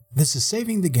This is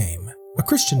Saving the Game, a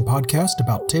Christian podcast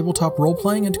about tabletop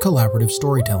role-playing and collaborative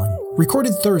storytelling.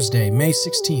 Recorded Thursday, May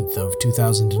 16th of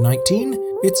 2019,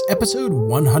 it's episode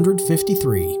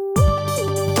 153.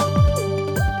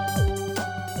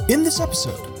 In this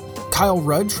episode, Kyle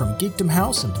Rudge from Geekdom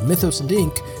House and Mythos and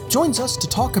Inc. joins us to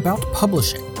talk about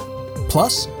publishing.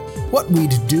 Plus, what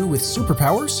we'd do with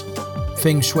superpowers,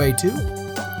 Feng Shui 2,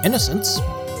 Innocence,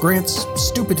 Grant's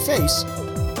stupid face,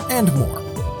 and more.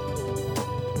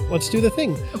 Let's do the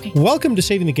thing. Okay. Welcome to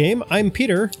Saving the Game. I'm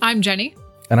Peter. I'm Jenny.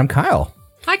 And I'm Kyle.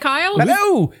 Hi, Kyle.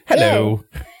 Hello. Hello.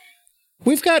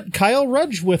 We've got Kyle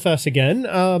Rudge with us again.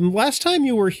 Last time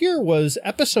you were here was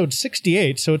episode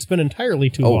 68, so it's been entirely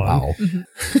too long. Wow.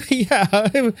 Yeah,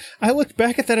 I looked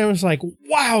back at that and I was like,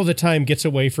 wow, the time gets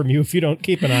away from you if you don't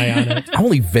keep an eye on it. I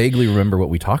only vaguely remember what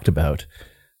we talked about.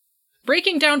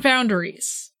 Breaking down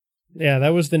boundaries. Yeah, that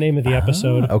was the name of the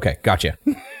episode. Okay, gotcha.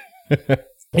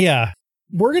 Yeah.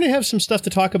 We're going to have some stuff to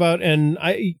talk about, and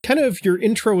your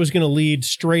intro is going to lead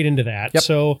straight into that. Yep.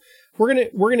 So we're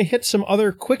going to hit some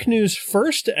other quick news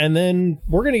first, and then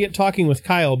we're going to get talking with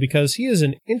Kyle because he is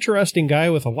an interesting guy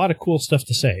with a lot of cool stuff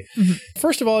to say. Mm-hmm.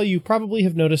 First of all, you probably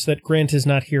have noticed that Grant is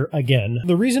not here again.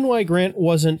 The reason why Grant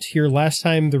wasn't here last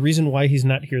time, the reason why he's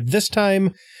not here this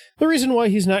time, the reason why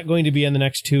he's not going to be on the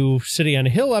next two City on a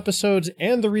Hill episodes,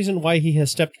 and the reason why he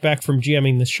has stepped back from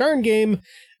GMing the Sharn game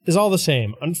is all the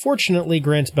same. Unfortunately,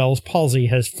 Grant's Bell's palsy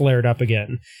has flared up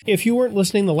again. If you weren't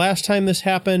listening the last time this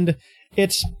happened,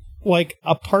 it's like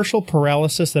a partial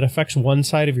paralysis that affects one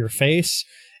side of your face.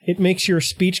 It makes your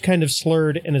speech kind of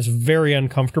slurred and is very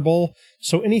uncomfortable.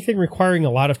 So anything requiring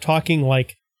a lot of talking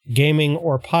like gaming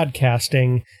or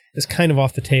podcasting is kind of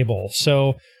off the table.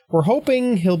 So we're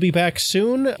hoping he'll be back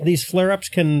soon. These flare-ups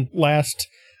can last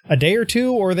a day or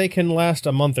two, or they can last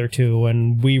a month or two,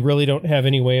 and we really don't have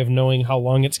any way of knowing how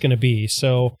long it's going to be.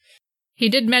 So he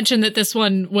did mention that this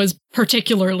one was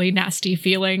particularly nasty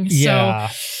feeling.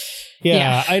 Yeah.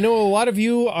 Yeah. I know a lot of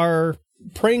you are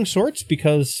praying sorts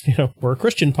because, we're a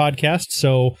Christian podcast,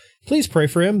 so please pray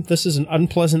for him. This is an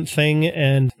unpleasant thing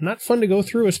and not fun to go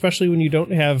through, especially when you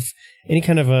don't have any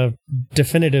kind of a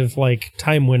definitive,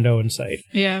 time window in sight.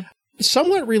 Yeah.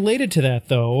 Somewhat related to that,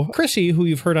 though, Chrissy, who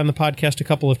you've heard on the podcast a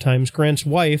couple of times, Grant's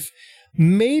wife,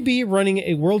 may be running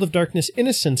a World of Darkness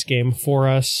Innocence game for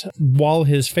us while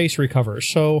his face recovers.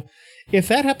 So if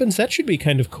that happens, that should be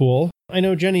kind of cool. I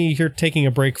know, Jenny, you're taking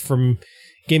a break from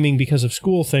gaming because of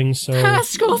school things, so...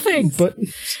 School things! But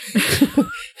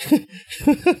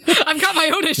I've got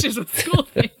my own issues with school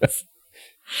things.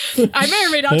 I may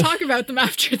or may not talk about them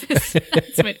after this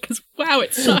announcement, because, wow,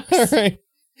 it sucks. All right.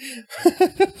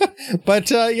 But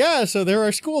so there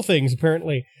are school things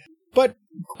apparently, but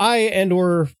I and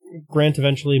or Grant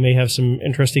eventually may have some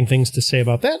interesting things to say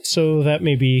about that, so that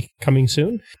may be coming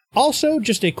soon. Also,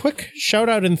 just a quick shout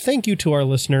out and thank you to our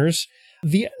listeners.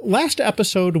 The last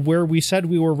episode where we said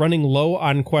we were running low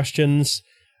on questions,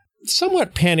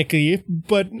 somewhat panicky,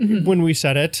 but when we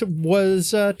said it,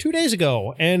 was 2 days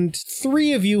ago, and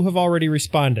 3 of you have already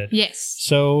responded. Yes.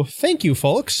 So thank you,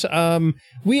 folks.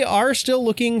 We are still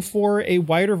looking for a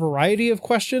wider variety of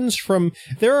questions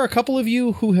there are a couple of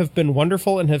you who have been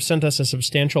wonderful and have sent us a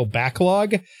substantial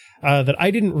backlog that I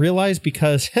didn't realize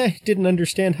because I didn't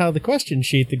understand how the question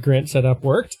sheet that Grant set up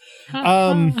worked.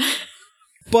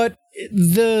 But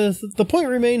the point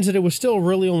remains that it was still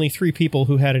really only 3 people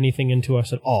who had anything into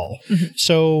us at all. Mm-hmm.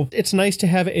 So it's nice to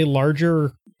have a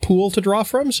larger pool to draw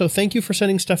from. So thank you for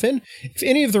sending stuff in. If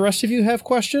any of the rest of you have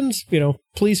questions,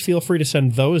 please feel free to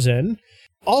send those in.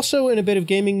 Also, in a bit of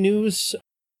gaming news,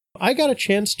 I got a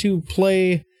chance to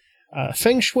play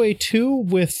Feng Shui 2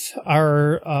 with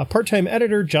our part-time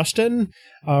editor, Justin,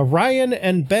 Ryan,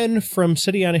 and Ben from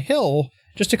City on a Hill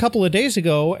just a couple of days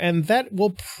ago, and that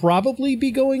will probably be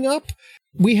going up.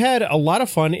 We had a lot of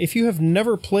fun. If you have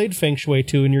never played Feng Shui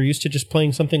 2 and you're used to just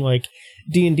playing something like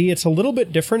D&D, it's a little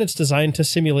bit different. It's designed to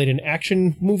simulate an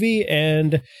action movie,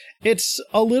 and it's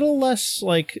a little less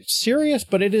serious,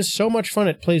 but it is so much fun.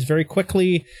 It plays very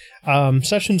quickly.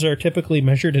 Sessions are typically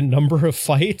measured in number of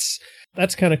fights.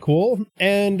 That's kind of cool.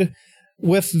 And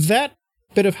with that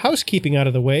bit of housekeeping out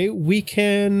of the way, we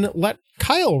can let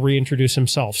Kyle reintroduce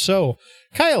himself. So,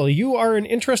 Kyle, you are an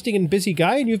interesting and busy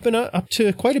guy, and you've been up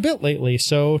to quite a bit lately.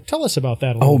 So tell us about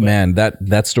that a little bit. Man,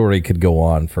 that story could go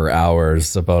on for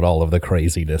hours about all of the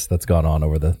craziness that's gone on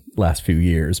over the last few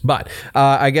years. But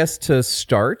I guess to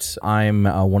start, I'm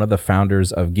one of the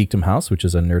founders of Geekdom House, which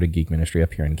is a nerdy geek ministry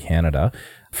up here in Canada.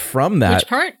 From that... Which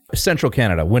part? Central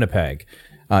Canada, Winnipeg.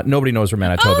 Nobody knows where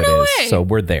Manitoba no is, way. so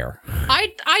we're there.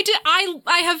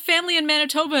 I have family in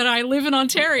Manitoba and I live in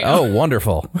Ontario. Oh,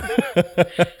 wonderful.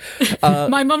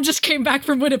 My mom just came back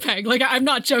from Winnipeg. Like, I'm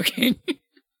not joking.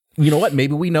 You know what?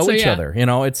 Maybe we know each yeah. other. You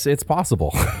know, it's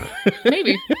possible.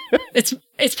 Maybe.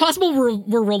 It's possible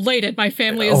we're related. My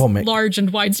family is large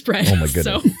and widespread. Oh my goodness.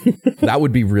 So. That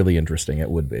would be really interesting. It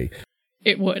would be.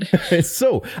 It would.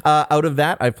 So, out of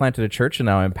that, I've planted a church, and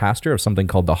now I'm pastor of something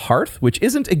called The Hearth, which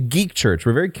isn't a geek church.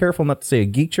 We're very careful not to say a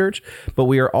geek church, but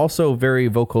we are also very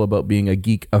vocal about being a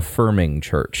geek-affirming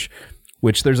church,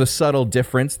 which there's a subtle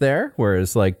difference there,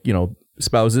 whereas, like, you know,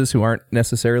 spouses who aren't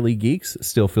necessarily geeks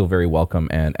still feel very welcome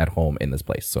and at home in this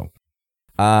place. So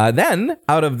then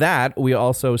out of that, we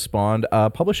also spawned a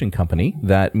publishing company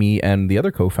that me and the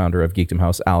other co-founder of Geekdom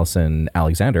House, Allison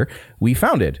Alexander, we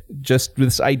founded. Just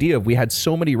this idea of we had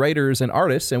so many writers and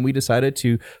artists, and we decided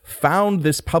to found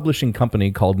this publishing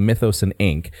company called Mythos and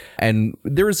Ink. And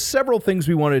there was several things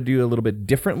we wanted to do a little bit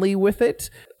differently with it.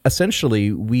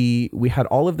 Essentially, we had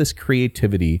all of this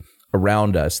creativity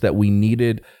around us that we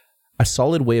needed a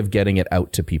solid way of getting it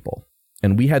out to people.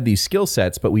 And we had these skill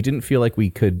sets, but we didn't feel like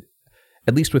we could,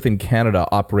 at least within Canada,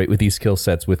 operate with these skill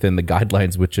sets within the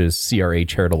guidelines, which is CRA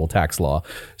charitable tax law.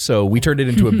 So we turned it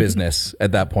into a business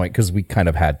at that point because we kind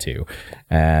of had to.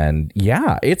 And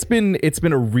yeah, it's been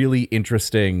a really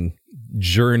interesting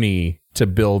journey to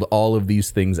build all of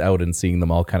these things out and seeing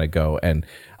them all kind of go. And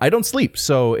I don't sleep,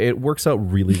 so it works out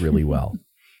really, really well.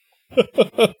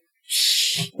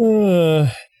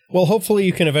 Well, hopefully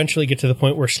you can eventually get to the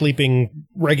point where sleeping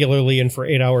regularly and for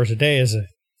 8 hours a day is a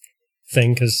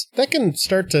thing, because that can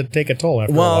start to take a toll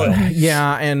after a while.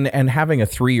 Yeah, and having a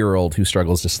 3-year-old who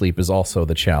struggles to sleep is also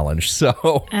the challenge.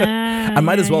 So I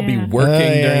might as well be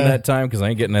working during that time because I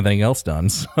ain't getting anything else done.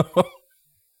 So.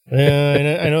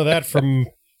 I know that from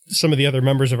some of the other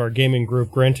members of our gaming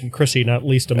group, Grant and Chrissy, not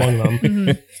least among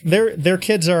them. Their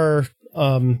kids are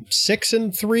 6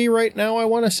 and 3 right now, I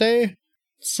want to say.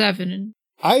 7.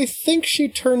 I think she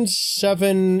turns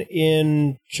 7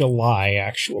 in July,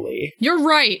 actually. You're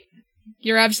right.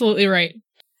 You're absolutely right.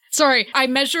 Sorry, I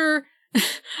measure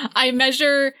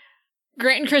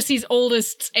Grant and Chrissy's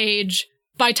oldest's age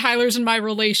by Tyler's and my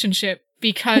relationship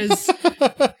because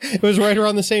it was right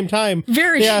around the same time.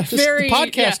 The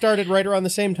podcast started right around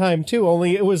the same time too.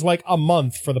 Only it was like a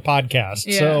month for the podcast.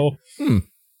 Yeah. So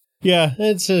yeah,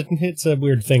 it's a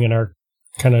weird thing in our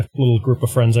kind of little group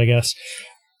of friends, I guess.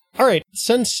 All right,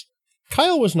 since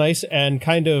Kyle was nice and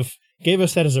kind of gave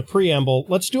us that as a preamble,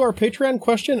 let's do our Patreon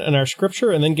question and our scripture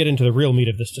and then get into the real meat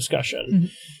of this discussion. Mm-hmm.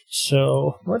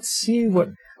 So let's see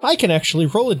what... I can actually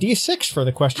roll a d6 for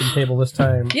the question table this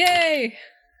time. Yay!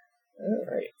 All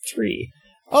right, 3.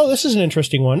 Oh, this is an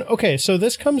interesting one. Okay, so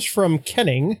this comes from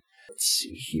Kenning. Let's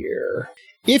see here.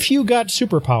 If you got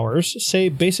superpowers, say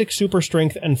basic super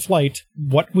strength and flight,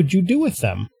 what would you do with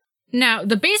them? Now,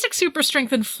 the basic super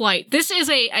strength and flight, this is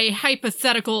a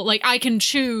hypothetical, like, I can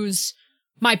choose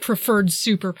my preferred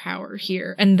superpower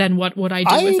here, and then what would I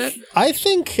do with it? I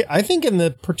think in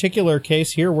the particular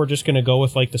case here, we're just going to go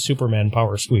with, like, the Superman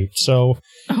power suite. So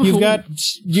you've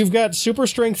got super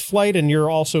strength, flight, and you're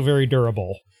also very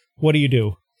durable. What do you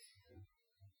do?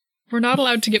 We're not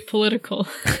allowed to get political.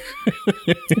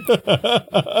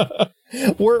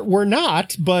 We're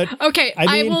not, but okay.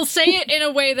 I will say it in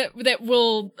a way that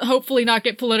will hopefully not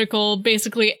get political.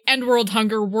 Basically, end world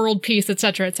hunger, world peace,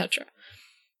 etc., etc.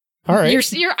 All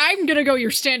right. I'm gonna go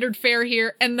your standard fare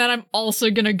here, and then I'm also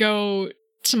gonna go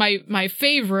to my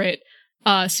favorite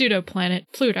pseudo planet,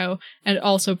 Pluto, and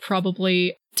also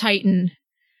probably Titan,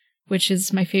 which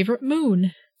is my favorite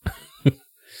moon.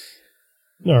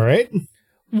 All right.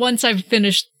 Once I've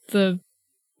finished the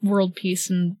world peace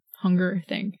and hunger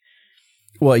thing.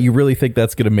 Well, you really think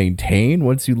that's going to maintain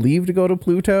once you leave to go to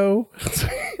Pluto?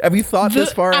 Have you thought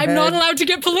this far ahead? I'm not allowed to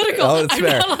get political. Oh, that's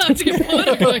fair. I'm not allowed to get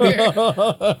political here.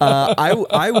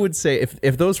 I would say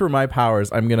if those were my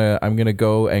powers, I'm gonna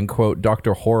go and quote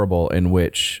Dr. Horrible, in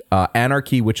which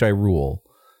anarchy, which I rule.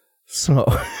 So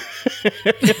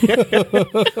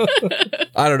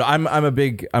I don't know. I'm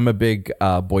a big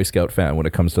Boy Scout fan when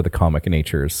it comes to the comic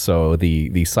natures. So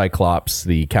the Cyclops,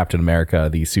 the Captain America,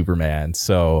 the Superman.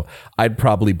 So I'd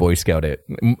probably Boy Scout it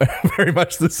very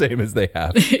much the same as they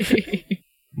have.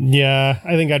 Yeah,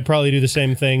 I think I'd probably do the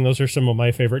same thing. Those are some of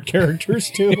my favorite characters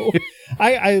too.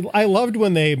 I loved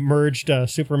when they merged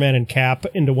Superman and Cap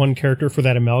into one character for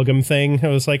that amalgam thing. I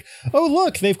was like, oh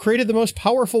look, they've created the most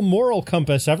powerful moral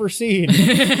compass ever seen.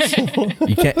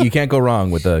 You can't go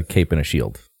wrong with a cape and a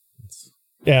shield.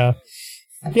 Yeah.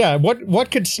 Yeah,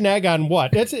 what could snag on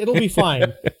what? It'll be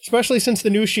fine. Especially since the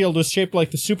new shield was shaped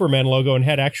like the Superman logo and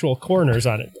had actual corners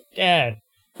on it. Yeah,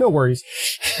 No worries.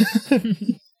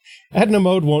 Edna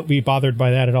Mode won't be bothered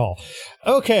by that at all.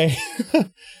 Okay.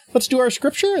 Let's do our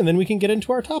scripture, and then we can get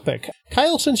into our topic.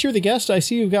 Kyle, since you're the guest, I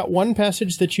see you've got one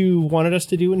passage that you wanted us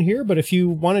to do in here, but if you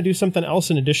want to do something else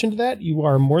in addition to that, you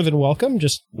are more than welcome.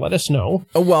 Just let us know.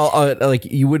 Well, like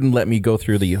you wouldn't let me go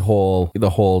through the whole,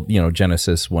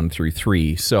 Genesis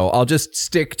 1-3, so I'll just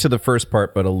stick to the first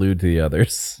part, but allude to the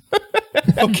others.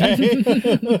 Okay.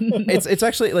 It's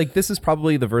actually like this is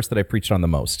probably the verse that I preached on the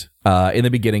most. In the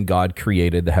beginning, God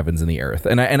created the heavens and the earth,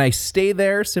 and I stay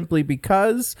there simply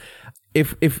because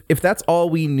if that's all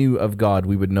we knew of God,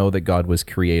 we would know that God was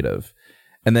creative.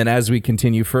 And then as we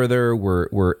continue further,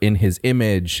 we're in his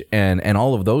image and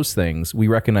all of those things, we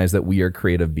recognize that we are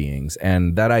creative beings.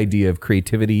 And that idea of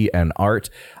creativity and art,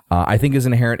 I think is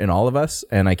inherent in all of us.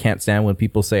 And I can't stand when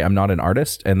people say I'm not an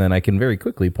artist, and then I can very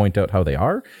quickly point out how they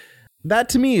are. That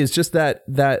to me is just that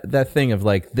thing of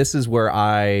like, this is where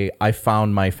I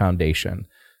found my foundation.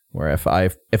 Where if I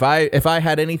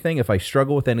had anything, if I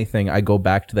struggle with anything, I go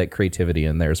back to that creativity,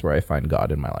 and there's where I find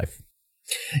God in my life.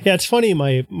 Yeah, it's funny.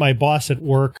 My boss at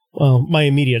work, well, my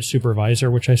immediate supervisor,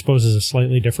 which I suppose is a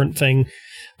slightly different thing,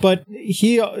 but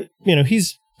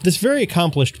he's this very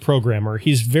accomplished programmer.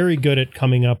 He's very good at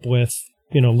coming up with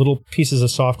little pieces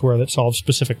of software that solve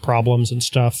specific problems and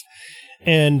stuff.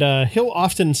 And he'll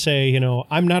often say,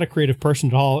 I'm not a creative person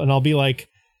at all, and I'll be like,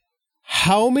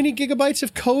 how many gigabytes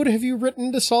of code have you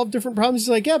written to solve different problems? He's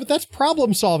like, yeah, but that's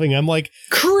problem solving. I'm like,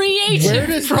 creative where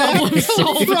does problem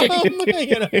solving.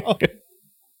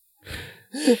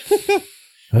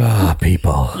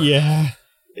 People. Yeah.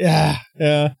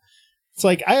 It's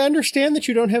like, I understand that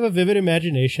you don't have a vivid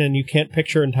imagination and you can't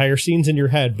picture entire scenes in your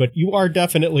head, but you are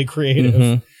definitely creative.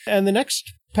 Mm-hmm. And the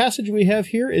next passage we have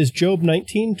here is Job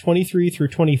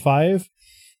 19:23-25.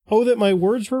 Oh, that my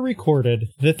words were recorded,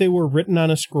 that they were written on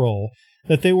a scroll,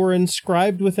 that they were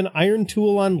inscribed with an iron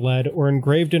tool on lead or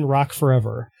engraved in rock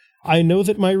forever. I know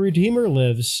that my Redeemer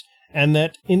lives, and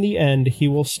that in the end he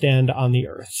will stand on the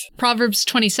earth. Proverbs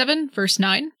 27, verse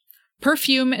 9.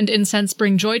 Perfume and incense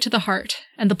bring joy to the heart,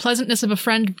 and the pleasantness of a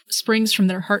friend springs from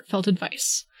their heartfelt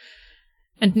advice.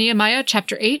 And Nehemiah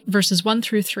chapter 8, verses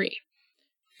 1-3.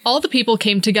 All the people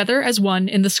came together as one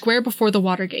in the square before the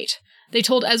water gate. They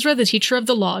told Ezra, the teacher of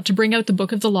the law, to bring out the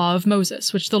book of the law of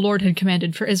Moses, which the Lord had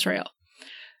commanded for Israel.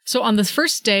 So on the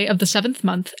first day of the 7th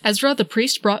month, Ezra the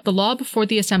priest brought the law before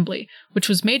the assembly, which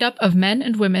was made up of men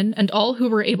and women and all who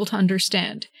were able to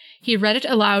understand. He read it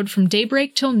aloud from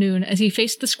daybreak till noon as he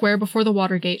faced the square before the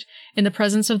water gate, in the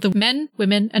presence of the men,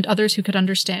 women, and others who could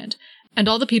understand. And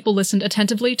all the people listened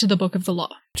attentively to the book of the law.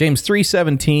 James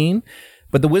 3:17,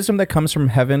 but the wisdom that comes from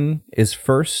heaven is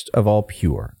first of all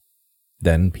pure,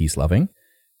 then peace-loving,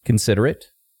 considerate,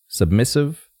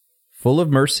 submissive, full of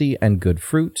mercy and good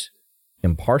fruit,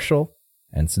 impartial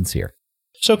and sincere.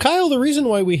 So, Kyle, the reason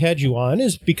why we had you on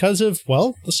is because of,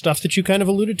 well, the stuff that you kind of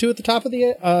alluded to at the top of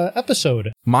the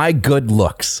episode. My good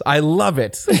looks. I love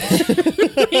it.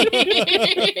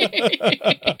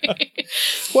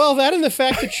 Well, that and the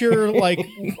fact that you're like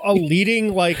a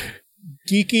leading, like,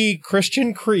 geeky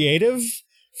Christian creative,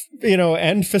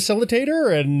 and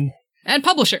facilitator and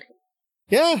publisher.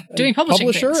 Yeah. Doing publishing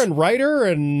publisher things. And writer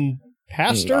and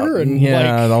pastor and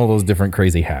all those different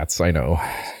crazy hats. I know.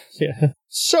 Yeah.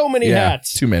 So many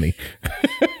hats. Too many.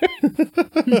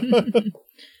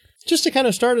 Just to kind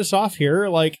of start us off here,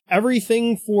 like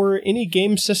everything for any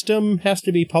game system has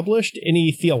to be published.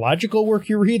 Any theological work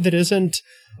you read that isn't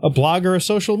a blog or a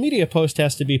social media post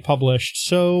has to be published.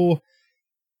 So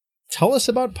tell us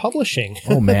about publishing.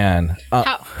 Oh man.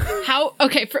 How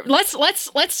okay, let's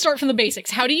start from the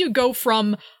basics. How do you go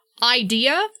from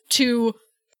idea to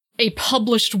a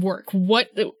published work?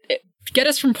 Get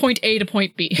us from point A to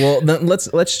point B. Well, then let's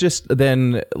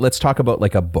talk about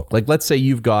like a book. Like let's say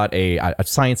you've got a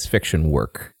science fiction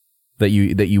work that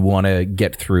you want to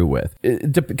get through with.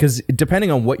 Because depending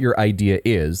on what your idea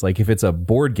is, like if it's a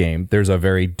board game, there's a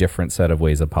very different set of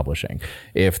ways of publishing.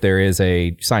 If there is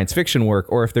a science fiction work,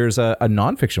 or if there's a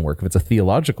nonfiction work, if it's a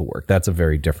theological work, that's a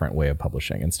very different way of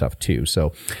publishing and stuff too.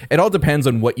 So it all depends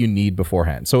on what you need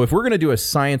beforehand. So if we're going to do a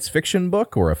science fiction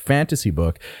book or a fantasy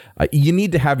book, you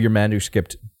need to have your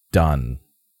manuscript done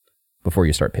before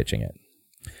you start pitching it.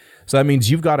 So that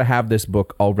means you've got to have this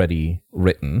book already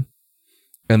written.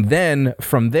 And then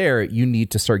from there, you need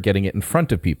to start getting it in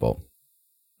front of people.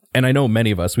 And I know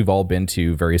many of us, we've all been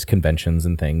to various conventions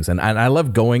and things. And I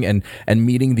love going and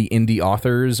meeting the indie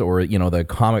authors or,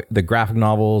 the graphic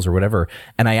novels or whatever.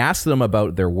 And I ask them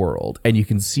about their world. And you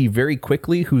can see very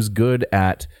quickly who's good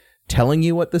at telling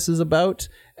you what this is about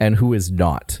and who is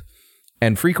not.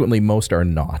 And frequently, most are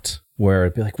not. where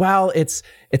it'd be like, well, it's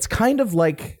kind of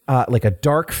like a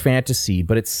dark fantasy,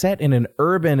 but it's set in an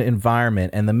urban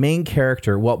environment. And the main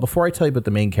character, well, before I tell you about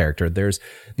the main character, there's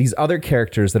these other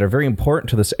characters that are very important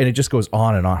to this. And it just goes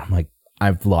on and on. I'm like,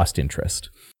 I've lost interest.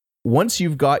 Once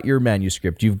you've got your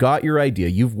manuscript, you've got your idea,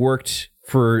 you've worked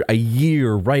for a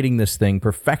year writing this thing,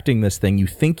 perfecting this thing, you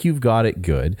think you've got it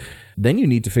good, then you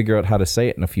need to figure out how to say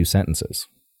it in a few sentences.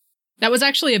 That was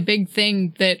actually a big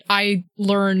thing that I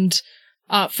learned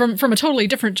from a totally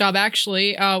different job,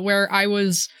 actually, where I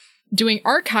was doing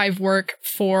archive work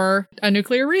for a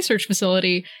nuclear research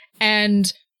facility.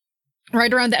 And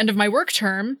right around the end of my work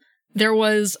term, there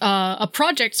was a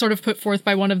project sort of put forth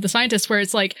by one of the scientists where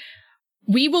it's like,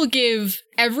 we will give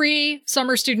every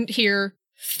summer student here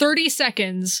 30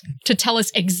 seconds to tell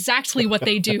us exactly what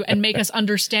they do and make us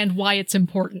understand why it's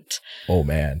important. Oh,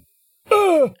 man.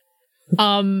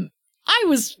 I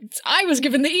was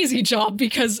given the easy job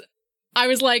because I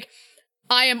was like,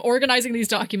 I am organizing these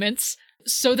documents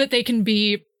so that they can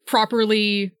be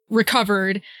properly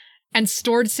recovered and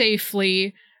stored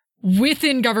safely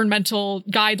within governmental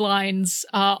guidelines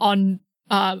on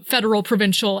federal,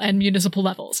 provincial, and municipal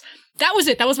levels. That was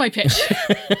it. That was my pitch.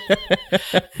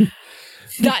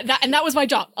 That was my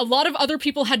job. A lot of other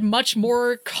people had much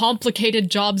more complicated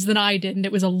jobs than I did, and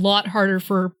it was a lot harder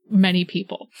for many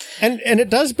people. And it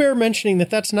does bear mentioning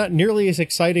that that's not nearly as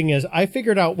exciting as I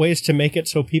figured out ways to make it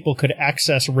so people could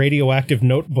access radioactive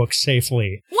notebooks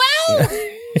safely. Well,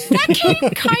 that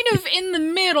came kind of in the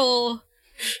middle.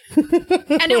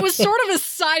 And it was sort of a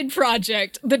side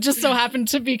project that just so happened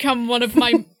to become one of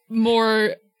my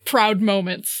more proud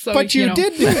moments. So, but you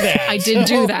did do that. I did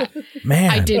do that. Man.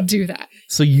 I did do that.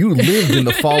 So you lived in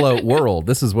the Fallout world.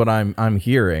 This is what I'm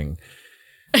hearing.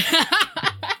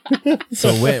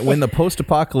 So when the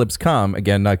post-apocalypse come,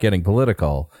 again, not getting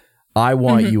political, I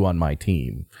want you on my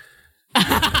team.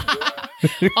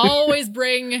 Always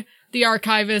bring the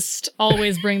archivist,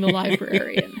 always bring the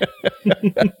librarian.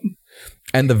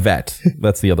 And the vet.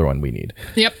 That's the other one we need.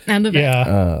 Yep, and the vet.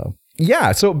 Yeah.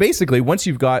 Yeah, so basically, once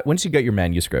you got your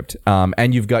manuscript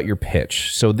and you've got your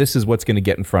pitch, so this is what's going to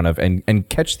get in front of and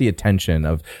catch the attention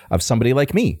of somebody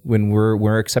like me when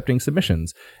we're accepting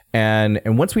submissions. And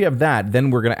once we have that,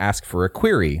 then we're going to ask for a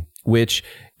query, which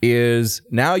is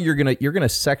now you're gonna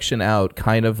section out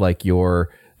kind of like the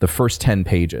first 10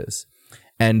 pages,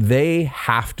 and they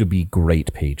have to be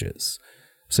great pages.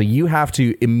 So you have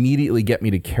to immediately get me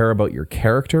to care about your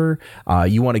character.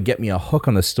 You want to get me a hook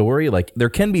on the story. Like, there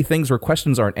can be things where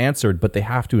questions aren't answered, but they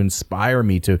have to inspire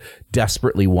me to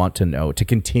desperately want to know, to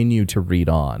continue to read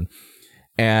on.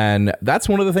 And that's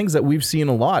one of the things that we've seen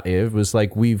a lot. It was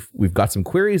like we've got some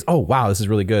queries. Oh wow, this is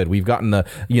really good. We've got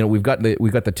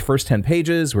the first 10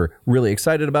 pages. We're really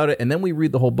excited about it, and then we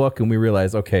read the whole book and we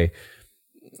realize, okay,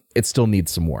 it still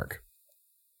needs some work.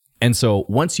 And so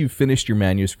once you've finished your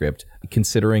manuscript,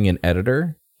 considering an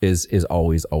editor is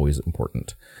always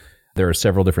important. There are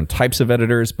several different types of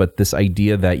editors, but this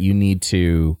idea that you need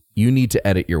to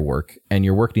edit your work, and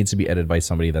your work needs to be edited by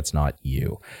somebody that's not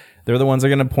you. They're the ones that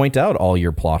are going to point out all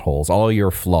your plot holes, all your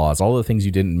flaws, all the things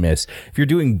you didn't miss. If you're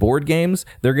doing board games,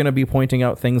 they're going to be pointing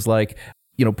out things like,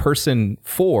 person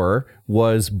 4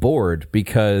 was bored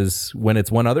because when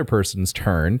it's one other person's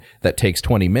turn that takes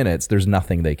 20 minutes, there's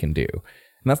nothing they can do.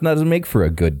 And that doesn't make for a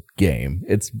good game.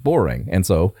 It's boring. And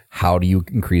so how do you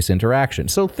increase interaction?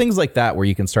 So things like that where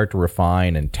you can start to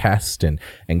refine and test and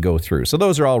go through. So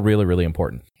those are all really, really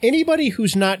important. Anybody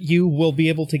who's not you will be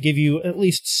able to give you at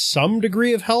least some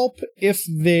degree of help if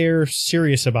they're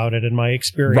serious about it, in my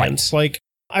experience. Right. Like,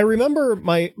 I remember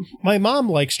my mom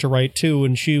likes to write too,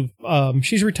 and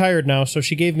she's retired now, so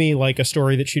she gave me like a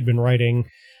story that she'd been writing.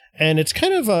 And it's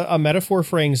kind of a metaphor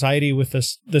for anxiety with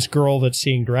this girl that's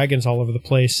seeing dragons all over the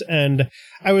place. And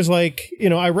I was like,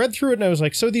 I read through it and I was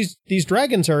like, so these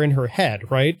dragons are in her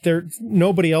head, right?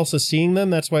 Nobody else is seeing them.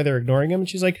 That's why they're ignoring them. And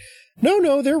she's like,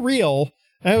 no, they're real.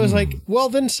 And I was like, well,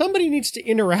 then somebody needs to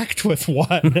interact with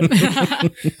one.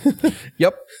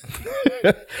 Yep.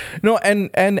 No,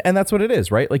 and that's what it is,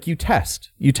 right? Like you test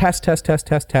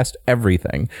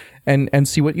everything and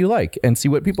see what you like and see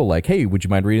what people like. Hey, would you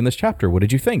mind reading this chapter? What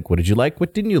did you think? What did you like?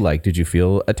 What didn't you like? Did you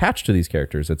feel attached to these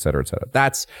characters, et cetera, et cetera?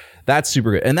 That's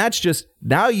super good. And that's just,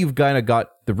 now you've kind of got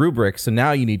the rubrics, and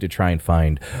now you need to try and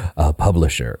find a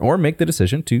publisher or make the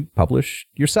decision to publish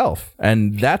yourself.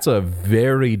 And that's a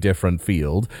very different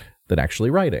field than actually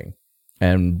writing.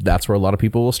 And that's where a lot of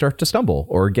people will start to stumble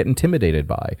or get intimidated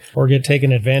by. Or get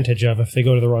taken advantage of if they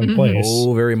go to the wrong place.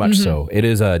 Oh, very much so. It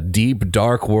is a deep,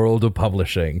 dark world of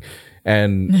publishing.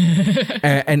 And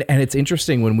it's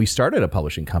interesting, when we started a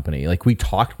publishing company, like we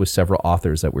talked with several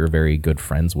authors that we were very good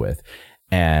friends with.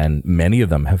 And many of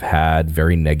them have had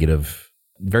very negative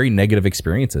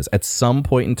experiences at some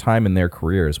point in time in their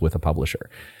careers with a publisher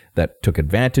that took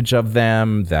advantage of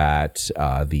them, that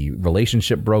the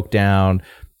relationship broke down.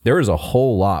 There is a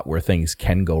whole lot where things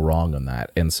can go wrong on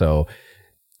that. And so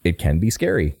it can be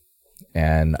scary.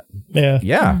 And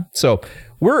yeah. So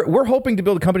we're hoping to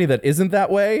build a company that isn't that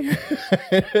way.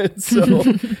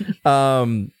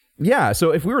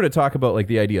 So if we were to talk about like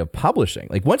the idea of publishing,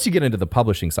 like once you get into the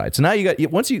publishing side, so now you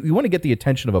want to get the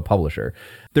attention of a publisher,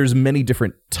 there's many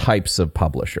different types of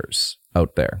publishers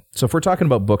out there. So if we're talking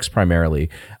about books primarily,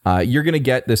 you're going to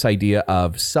get this idea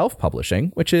of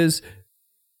self-publishing, which is,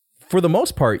 for the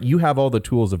most part, you have all the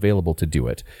tools available to do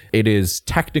it. It is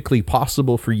technically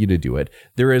possible for you to do it.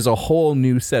 There is a whole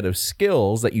new set of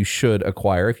skills that you should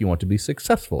acquire if you want to be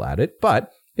successful at it,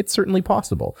 but it's certainly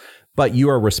possible. But you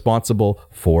are responsible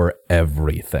for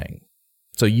everything.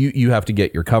 So you have to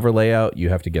get your cover layout, you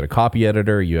have to get a copy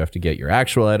editor, you have to get your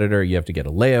actual editor, you have to get a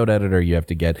layout editor, you have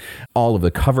to get all of the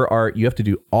cover art, you have to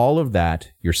do all of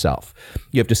that yourself.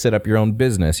 You have to set up your own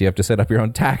business, you have to set up your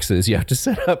own taxes, you have to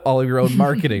set up all of your own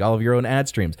marketing, all of your own ad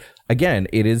streams. Again,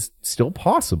 it is still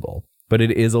possible, but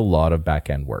it is a lot of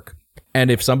back-end work.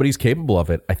 And if somebody's capable of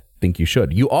it, I think you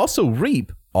should. You also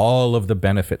reap all of the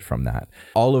benefit from that.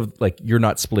 All of, like, you're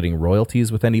not splitting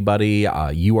royalties with anybody.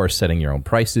 You are setting your own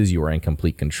prices. You are in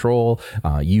complete control.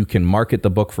 You can market the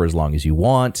book for as long as you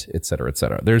want, et cetera, et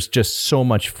cetera. There's just so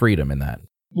much freedom in that.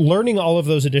 Learning all of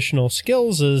those additional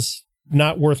skills is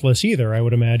not worthless either, I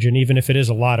would imagine, even if it is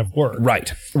a lot of work.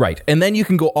 Right. And then you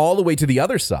can go all the way to the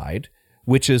other side,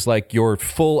 which is like your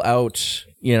full out,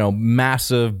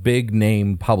 massive big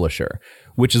name publisher,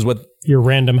 which is what your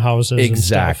Random Houses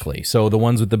exactly. And stuff. So the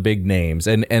ones with the big names,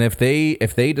 and if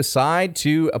they decide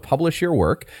to publish your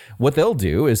work, what they'll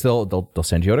do is they'll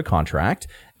send you out a contract.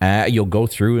 You'll go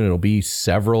through, and it'll be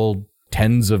several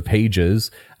tens of pages.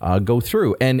 Go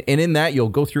through, and in that you'll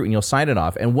go through and you'll sign it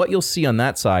off. And what you'll see on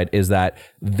that side is that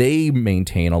they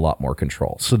maintain a lot more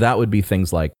control. So that would be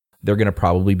things like, they're going to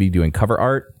probably be doing cover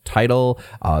art, title.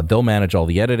 They'll manage all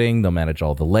the editing. They'll manage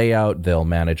all the layout. They'll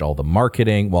manage all the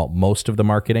marketing. Well, most of the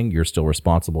marketing. You're still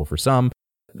responsible for some.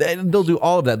 They'll do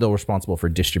all of that. They're responsible for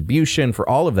distribution, for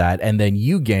all of that. And then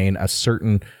you gain a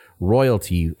certain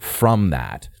royalty from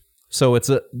that. So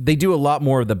they do a lot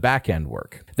more of the back end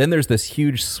work. Then there's this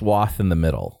huge swath in the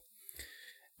middle.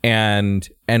 And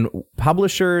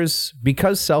publishers,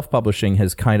 because self-publishing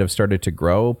has kind of started to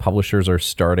grow, publishers are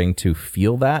starting to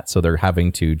feel that. So they're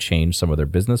having to change some of their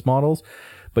business models.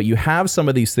 But you have some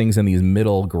of these things in these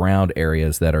middle ground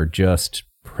areas that are just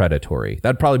predatory.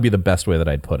 That'd probably be the best way that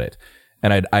I'd put it.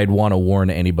 And I'd want to warn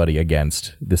anybody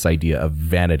against this idea of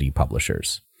vanity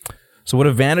publishers. So what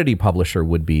a vanity publisher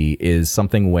would be is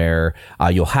something where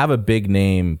you'll have a big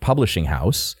name publishing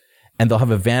house, and they'll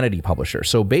have a vanity publisher.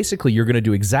 So basically, you're going to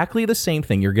do exactly the same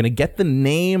thing. You're going to get the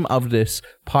name of this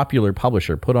popular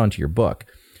publisher put onto your book.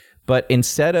 But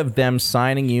instead of them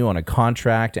signing you on a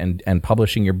contract and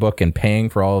publishing your book and paying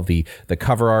for all of the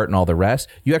cover art and all the rest,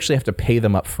 you actually have to pay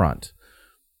them up front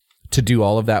to do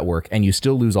all of that work. And you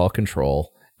still lose all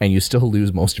control, and you still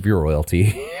lose most of your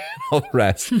royalty, all the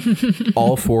rest,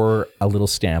 all for a little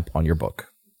stamp on your book.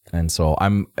 And so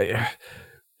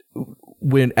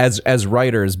as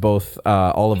writers, both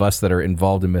all of us that are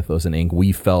involved in Mythos and Ink,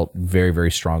 we felt very,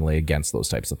 very strongly against those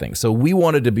types of things. So we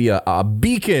wanted to be a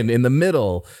beacon in the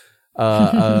middle,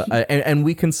 and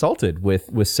we consulted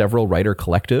with several writer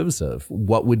collectives of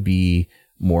what would be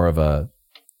more of a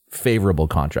favorable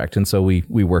contract. And so we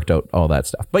worked out all that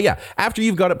stuff. But yeah, after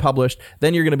you've got it published,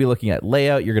 then you're going to be looking at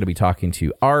layout. You're going to be talking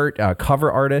to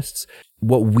cover artists.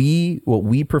 What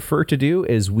we prefer to do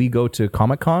is we go to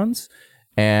Comic-Cons,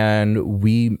 and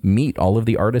we meet all of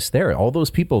the artists there, all those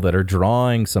people that are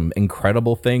drawing some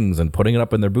incredible things and putting it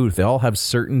up in their booth. They all have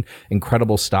certain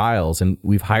incredible styles, and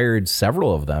we've hired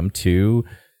several of them to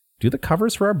do the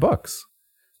covers for our books.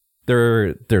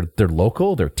 They're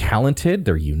local, they're talented,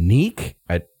 they're unique.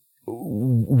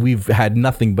 We've had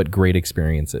nothing but great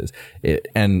experiences,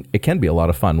 and it can be a lot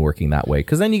of fun working that way,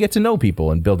 because then you get to know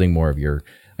people and building more of your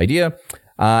idea.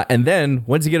 And then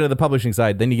once you get into the publishing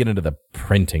side, then you get into the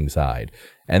printing side.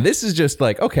 And this is just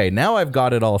like, okay, now I've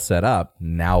got it all set up.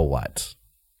 Now what?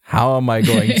 How am I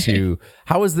going to,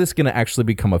 how is this going to actually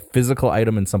become a physical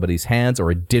item in somebody's hands or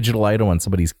a digital item on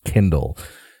somebody's Kindle?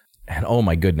 And oh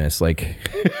my goodness, like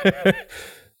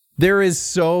there is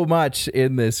so much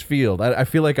in this field. I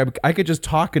feel like I could just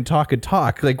talk and talk and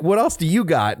talk. Like, what else do you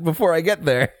got before I get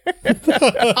there?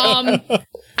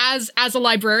 As a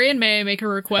librarian, may I make a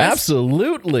request?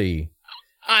 Absolutely.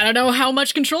 I don't know how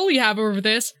much control you have over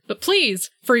this, but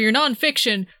please, for your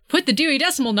nonfiction, put the Dewey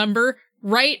Decimal Number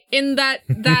right in that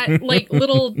like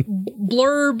little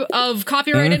blurb of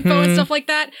copyright info and stuff like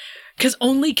that? Because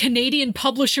only Canadian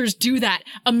publishers do that.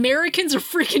 Americans are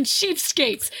freaking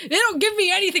cheapskates. They don't give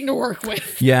me anything to work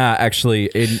with. Yeah, actually,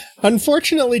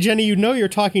 Unfortunately, Jenny, you know you're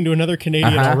talking to another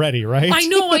Canadian already, right? I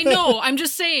know. I'm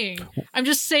just saying.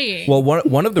 Well,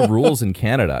 one of the rules in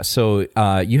Canada, so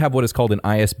you have what is called an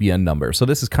ISBN number. So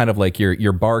this is kind of like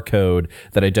your barcode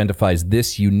that identifies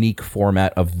this unique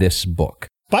format of this book.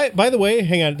 By the way,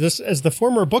 hang on. This, as the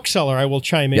former bookseller, I will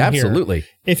chime in here. Absolutely.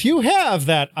 If you have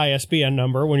that ISBN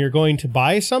number when you're going to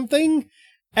buy something,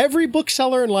 every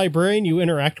bookseller and librarian you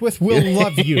interact with will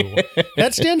love you.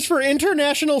 That stands for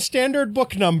International Standard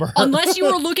Book Number. Unless you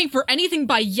are looking for anything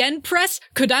by Yen Press,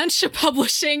 Kodansha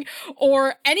Publishing,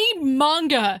 or any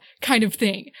manga kind of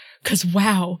thing. Because,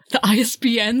 wow, the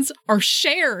ISBNs are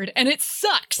shared, and it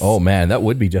sucks. Oh, man, that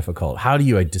would be difficult. How do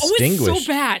you distinguish? Oh, it's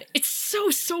so bad. It's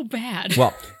so bad.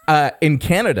 Well, in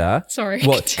Canada... Sorry.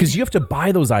 Well, because you have to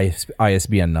buy those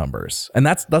ISBN numbers, and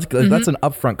that's an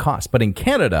upfront cost. But in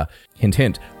Canada, hint,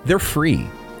 hint, they're free.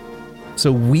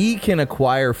 So we can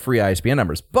acquire free ISBN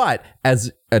numbers. But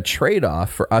as a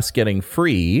trade-off for us getting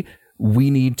free...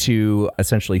 we need to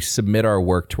essentially submit our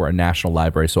work to our national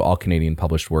library. So all Canadian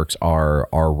published works are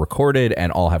recorded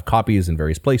and all have copies in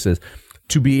various places.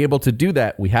 To be able to do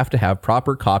that, we have to have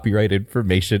proper copyright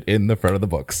information in the front of the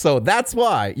book. So that's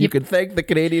why you can thank the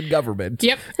Canadian government.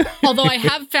 Yep. Although I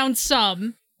have found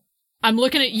some. I'm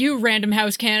looking at you, Random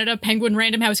House Canada, Penguin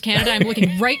Random House Canada. I'm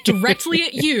looking right directly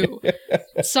at you.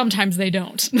 Sometimes they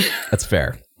don't. That's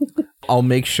fair. I'll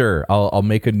make sure. I'll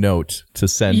make a note to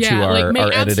send to our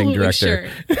editing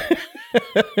director.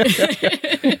 Sure.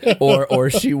 or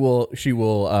she will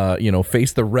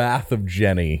face the wrath of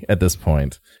Jenny at this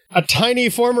point. A tiny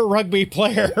former rugby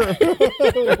player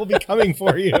will be coming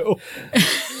for you.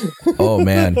 Oh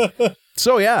man.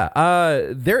 So yeah,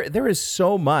 there is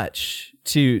so much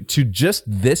to just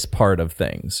this part of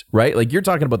things, right? Like you're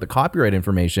talking about the copyright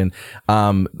information.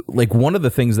 Like one of the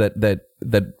things that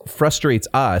frustrates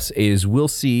us is we'll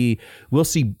see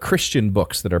Christian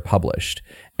books that are published,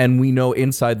 and we know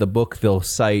inside the book they'll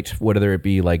cite whether it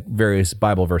be like various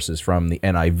Bible verses from the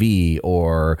NIV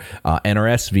or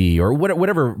NRSV or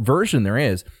whatever version there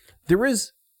is. There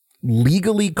is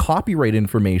legally copyright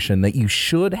information that you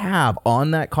should have on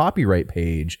that copyright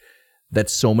page that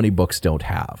so many books don't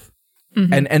have.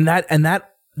 Mm-hmm. And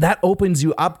that opens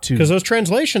you up to, because those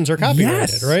translations are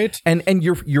copyrighted, yes. right? And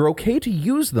you're okay to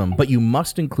use them, but you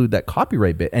must include that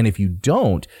copyright bit. And if you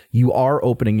don't, you are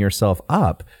opening yourself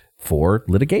up for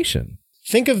litigation.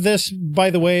 Think of this,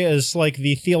 by the way, as like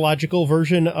the theological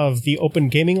version of the open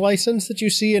gaming license that you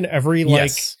see in every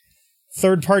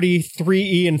third-party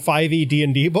 3E and 5E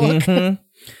D&D book. Mm-hmm.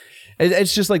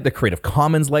 It's just like the Creative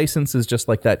Commons license is just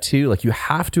like that too. Like you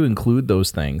have to include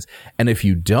those things. And if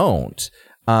you don't,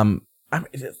 are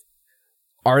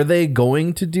they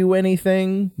going to do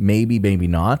anything? Maybe, maybe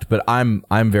not. But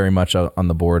I'm very much on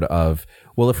the board of,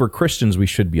 well, if we're Christians, we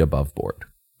should be above board.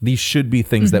 These should be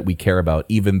things that we care about,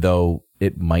 even though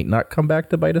it might not come back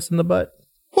to bite us in the butt.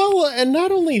 Well, and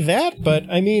not only that, but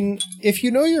I mean, if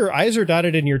you know your I's are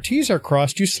dotted and your T's are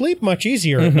crossed, you sleep much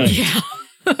easier at night. Yeah.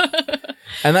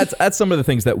 And that's some of the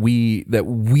things that we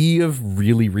have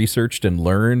really researched and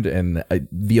learned, and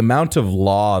the amount of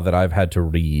law that I've had to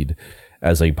read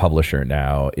as a publisher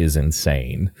now is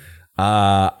insane.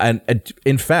 And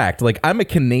in fact, like I'm a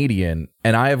Canadian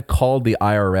and I have called the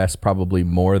IRS probably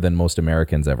more than most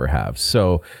Americans ever have.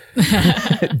 So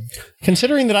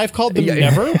considering that I've called them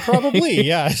never, probably,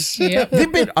 yes. Yep.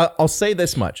 They've been, I'll say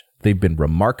this much. They've been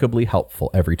remarkably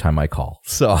helpful every time I call.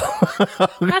 So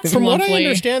That's from what I lovely.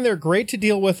 understand, they're great to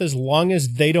deal with as long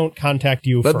as they don't contact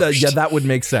you first. that would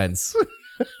make sense.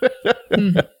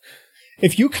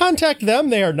 If you contact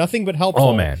them, they are nothing but helpful.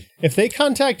 Oh, man. If they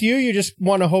contact you, you just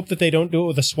want to hope that they don't do it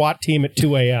with a SWAT team at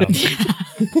 2 a.m.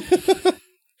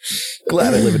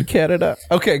 Glad I live in Canada.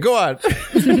 Okay, go on.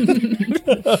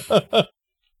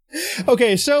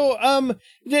 Okay, so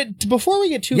before we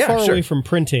get too far away from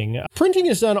printing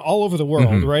is done all over the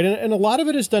world, right? And a lot of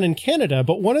it is done in Canada,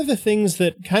 but one of the things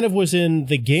that kind of was in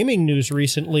the gaming news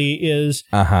recently is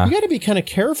you got to be kind of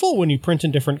careful when you print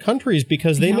in different countries,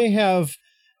 because they may have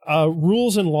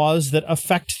rules and laws that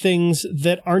affect things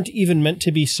that aren't even meant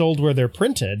to be sold where they're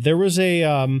printed. There was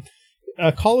a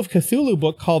Call of Cthulhu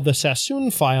book called the Sassoon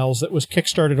Files that was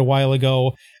kickstarted a while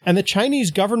ago, and the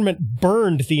Chinese government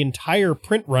burned the entire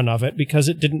print run of it because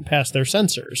it didn't pass their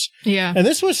censors. Yeah. And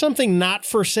this was something not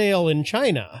for sale in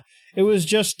China. It was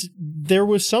just, there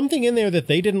was something in there that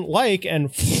they didn't like, and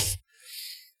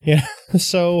Yeah.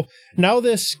 So now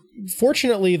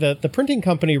fortunately, the printing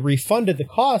company refunded the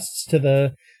costs to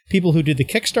the people who did the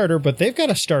Kickstarter, but they've got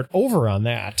to start over on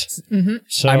that. Mm-hmm.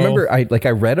 So I remember I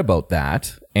read about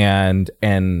that, and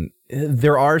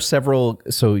there are several.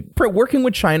 So working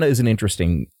with China is an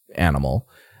interesting animal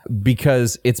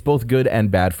because it's both good and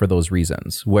bad for those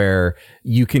reasons, where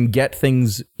you can get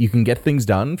things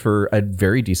done for a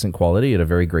very decent quality at a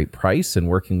very great price and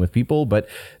working with people, but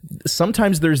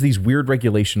sometimes there's these weird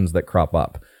regulations that crop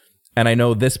up. And I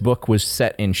know this book was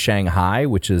set in Shanghai,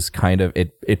 which is kind of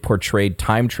it portrayed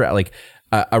time travel, like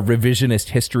a revisionist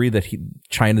history that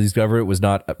China's government was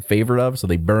not a favorite of, so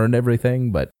they burned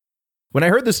everything. But when I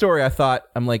heard the story, I thought,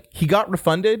 I'm like, he got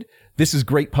refunded. This is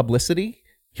great publicity.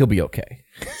 He'll be okay.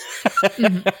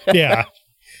 Yeah.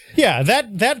 Yeah,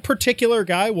 that particular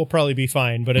guy will probably be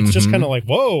fine, but it's just kind of like,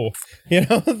 whoa,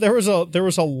 there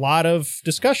was a lot of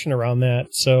discussion around that.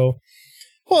 So,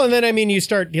 well, and then I mean, you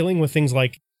start dealing with things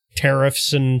like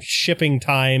tariffs and shipping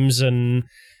times, and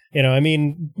I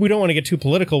mean, we don't want to get too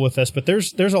political with this, but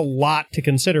there's a lot to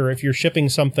consider if you're shipping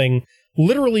something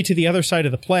literally to the other side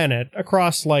of the planet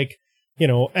across like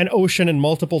an ocean and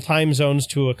multiple time zones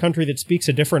to a country that speaks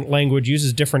a different language,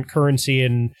 uses different currency,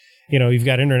 and, you've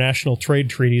got international trade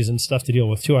treaties and stuff to deal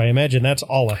with too. I imagine that's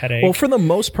all a headache. Well, for the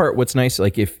most part, what's nice,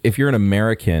 like if you're an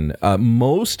American,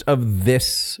 most of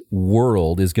this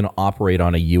world is going to operate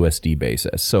on a USD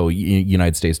basis, so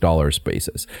United States dollars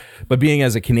basis. But being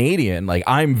as a Canadian, like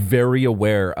I'm very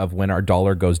aware of when our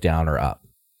dollar goes down or up,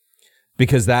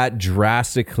 because that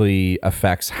drastically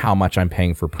affects how much I'm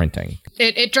paying for printing.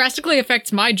 It drastically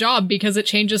affects my job because it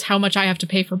changes how much I have to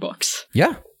pay for books.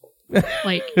 Yeah.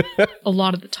 Like a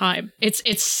lot of the time. It's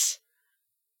it's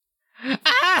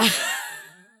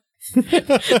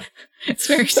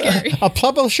very scary. A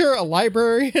publisher, a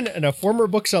librarian, and a former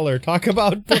bookseller talk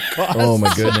about book costs. Oh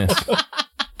my goodness.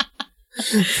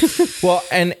 Well,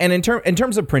 and in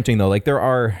terms of printing though, like there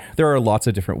are lots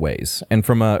of different ways. And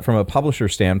from a publisher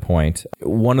standpoint,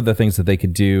 one of the things that they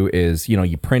could do is,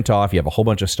 you print off, you have a whole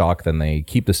bunch of stock, then they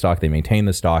keep the stock, they maintain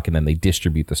the stock, and then they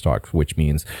distribute the stock, which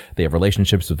means they have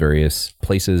relationships with various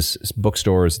places,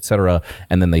 bookstores, etc.,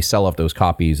 and then they sell off those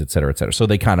copies, etc., etc. So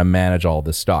they kind of manage all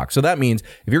this stock. So that means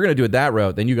if you're going to do it that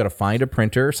route, then you got to find a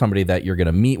printer, somebody that you're going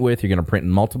to meet with, you're going to print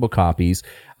in multiple copies.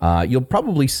 You'll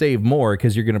probably save more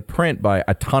because you're going to print by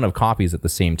a ton of copies at the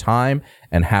same time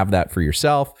and have that for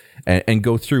yourself and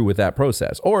go through with that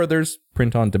process. Or there's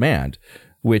print on demand,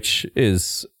 which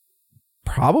is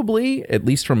probably, at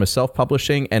least from a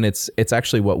self-publishing, and it's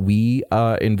actually what we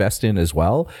invest in as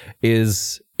well,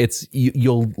 is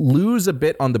you'll lose a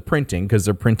bit on the printing because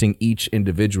they're printing each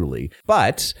individually,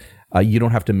 but you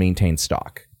don't have to maintain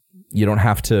stock. You don't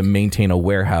have to maintain a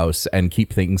warehouse and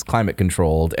keep things climate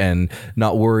controlled and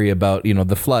not worry about,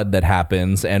 the flood that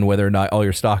happens and whether or not all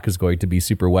your stock is going to be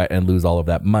super wet and lose all of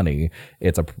that money.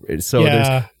 There's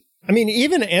I mean,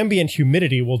 even ambient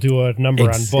humidity will do a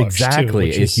number on books.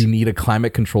 Exactly. Too, if you need a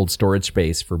climate controlled storage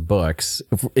space for books,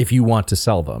 if you want to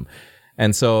sell them.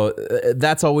 And so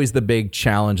that's always the big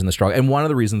challenge in the struggle. And one of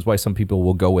the reasons why some people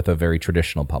will go with a very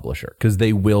traditional publisher, because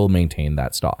they will maintain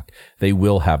that stock. They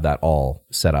will have that all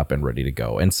set up and ready to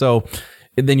go. And so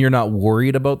then you're not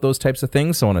worried about those types of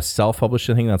things. So on a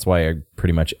self-publishing thing, that's why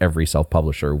pretty much every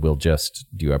self-publisher will just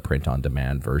do a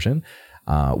print-on-demand version.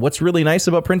 What's really nice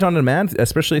about print-on-demand,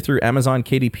 especially through Amazon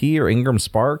KDP or Ingram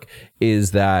Spark,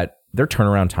 is that their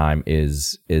turnaround time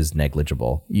is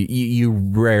negligible. You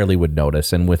rarely would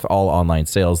notice. And with all online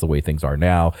sales, the way things are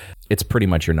now, it's pretty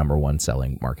much your number one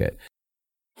selling market.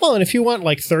 Well, and if you want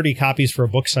like 30 copies for a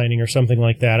book signing or something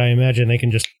like that, I imagine they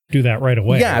can just do that right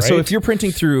away. Yeah, right? So if you're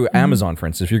printing through Amazon, for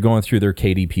instance, if you're going through their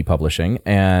KDP publishing,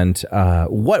 and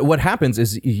what happens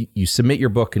is you submit your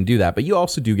book and do that, but you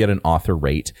also do get an author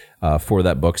rate for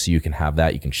that book, so you can have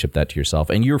that, you can ship that to yourself,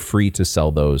 and you're free to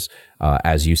sell those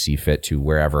as you see fit to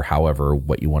wherever, however,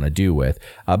 what you want to do with.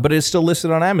 But it's still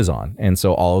listed on Amazon, and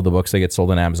so all of the books that get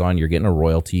sold on Amazon, you're getting a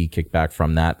royalty kickback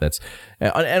from that.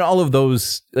 And all of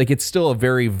those, like, it's still a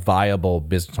very viable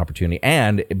business opportunity,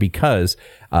 and because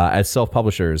as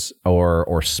self-publishers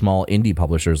or small indie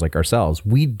publishers like ourselves,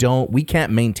 we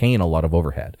can't maintain a lot of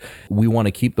overhead. We want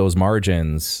to keep those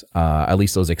margins, at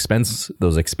least those expense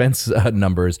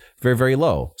numbers, very, very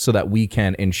low, so that we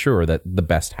can ensure that the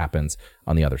best happens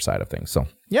on the other side of things. So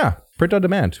yeah, print on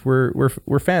demand.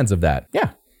 We're fans of that.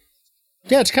 Yeah.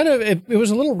 Yeah, it's kind of, it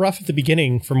was a little rough at the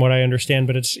beginning from what I understand,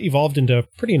 but it's evolved into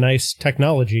pretty nice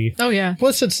technology. Oh, yeah.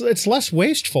 Plus, it's less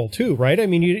wasteful, too, right? I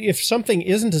mean, if something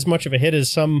isn't as much of a hit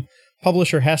as some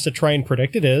publisher has to try and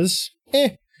predict it is,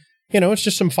 it's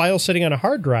just some files sitting on a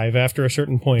hard drive after a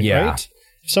certain point, right?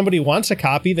 If somebody wants a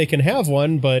copy, they can have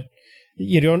one, but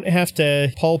you don't have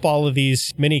to pulp all of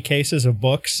these mini cases of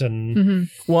books and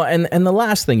Well, and the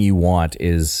last thing you want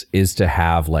is to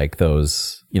have like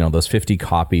those 50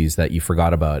 copies that you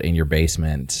forgot about in your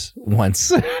basement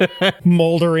once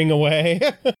moldering away.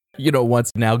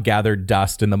 Once now gathered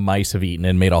dust and the mice have eaten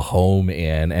and made a home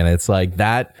in. And it's like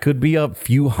that could be a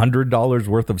few $100s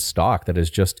worth of stock that is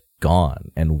just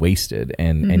gone and wasted.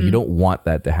 And you don't want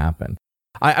that to happen.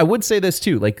 I would say this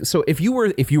too, like, so if you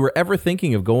were ever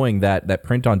thinking of going that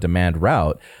print on demand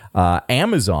route,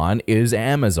 Amazon is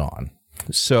Amazon.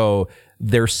 So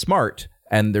they're smart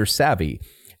and they're savvy.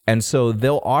 And so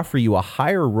they'll offer you a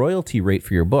higher royalty rate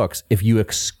for your books if you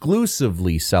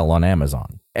exclusively sell on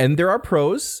Amazon. And there are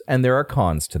pros and there are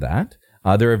cons to that.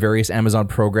 There are various Amazon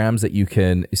programs that you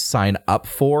can sign up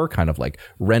for, kind of like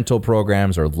rental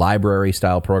programs or library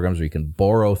style programs where you can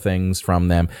borrow things from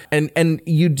them. And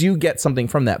you do get something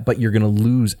from that, but you're going to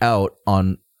lose out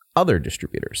on other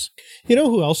distributors. You know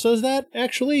who else does that,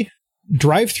 actually?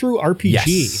 Drive-Thru RPG.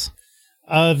 Yes.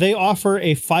 They offer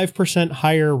a 5%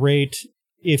 higher rate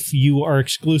if you are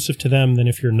exclusive to them than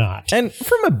if you're not. And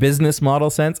from a business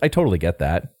model sense, I totally get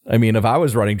that. I mean, if I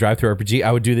was running Drive-Thru RPG,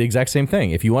 I would do the exact same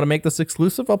thing. If you want to make this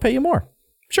exclusive, I'll pay you more.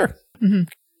 Sure. Mm-hmm.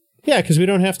 Yeah, because we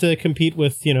don't have to compete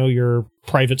with, your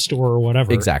private store or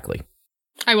whatever. Exactly.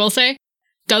 I will say,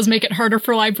 does make it harder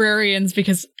for librarians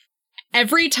because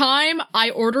every time I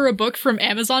order a book from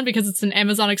Amazon because it's an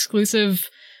Amazon exclusive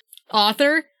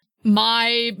author,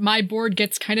 my board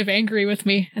gets kind of angry with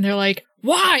me and they're like,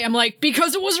 why? I'm like,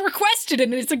 because it was requested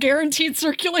and it's a guaranteed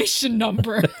circulation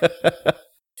number.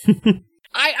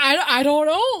 I don't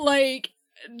know, like,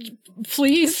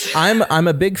 please. I'm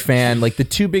a big fan. Like the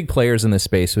two big players in this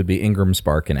space would be Ingram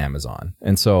Spark and Amazon.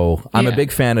 And so I'm a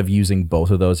big fan of using both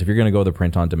of those. If you're going to go the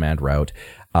print on demand route,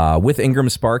 with Ingram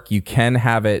Spark, you can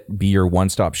have it be your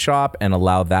one-stop shop and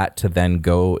allow that to then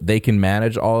go. They can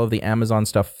manage all of the Amazon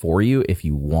stuff for you if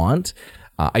you want.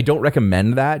 I don't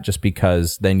recommend that just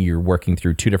because then you're working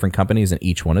through two different companies and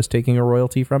each one is taking a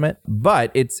royalty from it.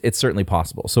 But it's certainly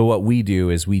possible. So what we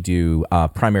do is we do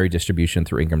primary distribution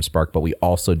through Ingram Spark, but we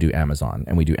also do Amazon,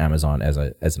 and we do Amazon as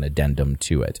an addendum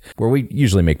to it, where we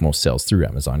usually make most sales through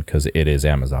Amazon because it is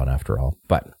Amazon after all.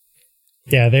 But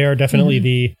yeah, they are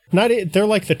definitely they're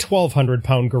like the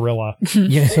 1,200-pound gorilla.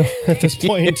 yeah, so at this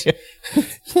point,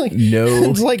 it's like, no,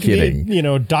 it's like kidding.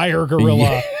 the dire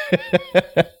gorilla.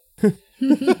 Yeah.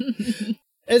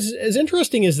 As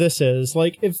interesting as this is,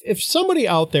 like if somebody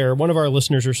out there, one of our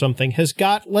listeners or something, has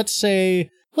got, let's say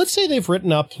they've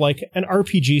written up like an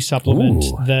RPG supplement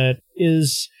that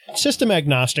is system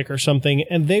agnostic or something,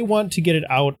 and they want to get it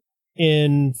out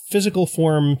in physical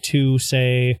form to,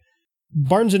 say,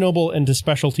 Barnes & Noble and to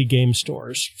specialty game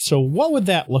stores. So what would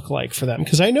that look like for them?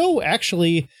 Because I know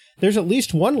actually there's at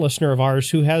least one listener of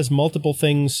ours who has multiple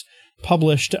things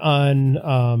published on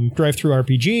Drive-Thru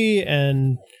RPG,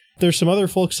 and there's some other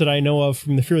folks that I know of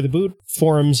from the Fear of the Boot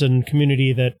forums and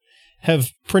community that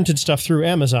have printed stuff through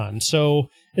Amazon. So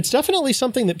it's definitely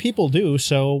something that people do.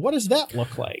 So what does that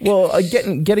look like? Well,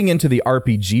 getting into the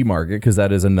RPG market, because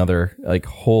that is another like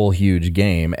whole huge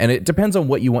game, and it depends on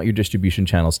what you want your distribution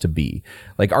channels to be.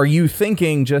 Like, are you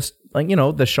thinking just like,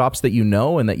 the shops that you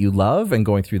know and that you love and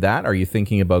going through that? Are you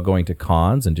thinking about going to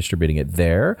cons and distributing it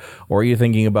there? Or are you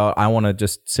thinking about, I want to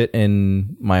just sit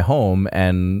in my home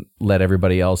and let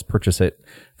everybody else purchase it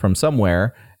from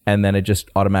somewhere, and then it just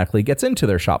automatically gets into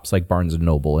their shops like Barnes &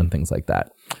 Noble and things like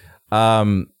that?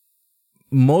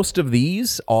 Most of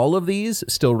these, all of these,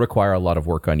 still require a lot of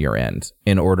work on your end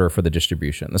in order for the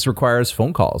distribution. This requires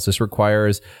phone calls. This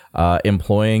requires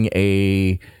employing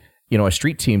a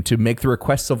street team to make the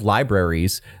requests of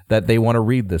libraries that they want to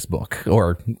read this book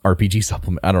or RPG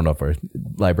supplement. I don't know if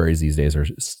libraries these days are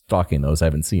stocking those. I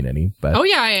haven't seen any. But oh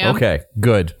yeah, I am. Okay,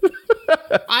 good.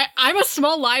 I'm a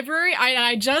small library.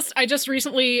 I just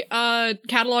recently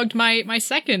cataloged my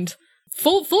second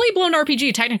fully blown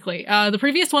RPG. Technically, the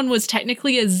previous one was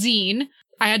technically a zine.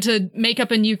 I had to make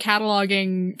up a new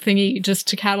cataloging thingy just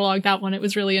to catalog that one. It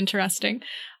was really interesting.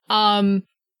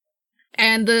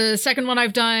 And the second one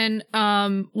I've done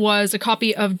was a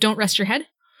copy of Don't Rest Your Head.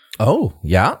 Oh,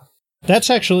 yeah.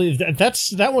 That's actually,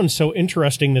 that one's so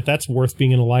interesting that's worth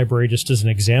being in a library just as an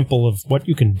example of what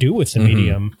you can do with the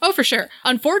medium. Oh, for sure.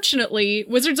 Unfortunately,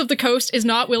 Wizards of the Coast is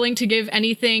not willing to give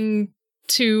anything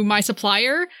to my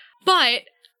supplier, but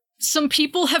some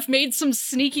people have made some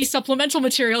sneaky supplemental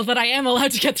material that I am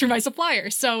allowed to get through my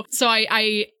supplier. So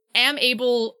I am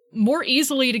able more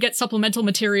easily to get supplemental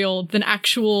material than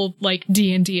actual, like,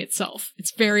 D&D itself.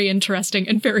 It's very interesting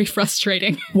and very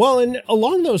frustrating. Well, and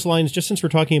along those lines, just since we're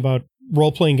talking about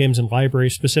role-playing games and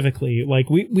libraries specifically, like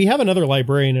we have another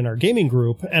librarian in our gaming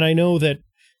group, and I know that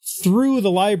through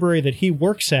the library that he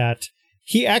works at,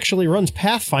 he actually runs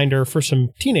Pathfinder for some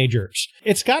teenagers.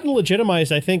 It's gotten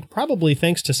legitimized, I think, probably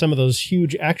thanks to some of those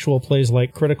huge actual plays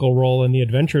like Critical Role and The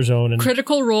Adventure Zone. And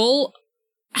Critical Role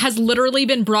has literally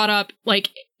been brought up like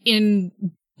in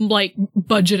like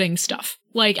budgeting stuff.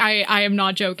 Like I am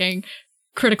not joking.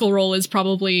 Critical Role is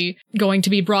probably going to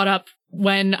be brought up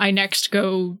when I next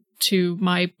go to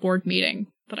my board meeting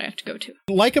that I have to go to.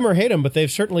 Like them or hate them, but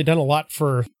they've certainly done a lot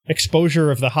for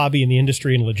exposure of the hobby and the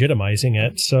industry and legitimizing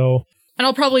it. So, and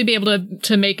I'll probably be able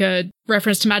to make a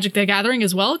reference to Magic the Gathering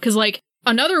as well, because like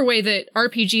another way that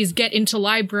RPGs get into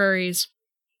libraries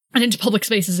and into public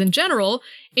spaces in general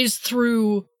is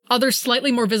through other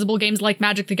slightly more visible games like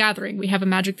Magic the Gathering. We have a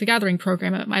Magic the Gathering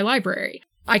program at my library.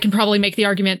 I can probably make the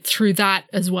argument through that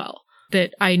as well,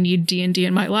 that I need D&D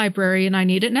in my library and I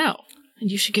need it now.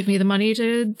 And you should give me the money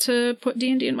to put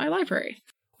D&D in my library.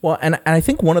 Well, and I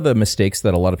think one of the mistakes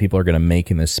that a lot of people are going to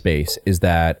make in this space is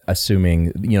that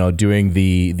assuming, doing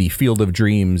the field of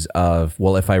dreams of,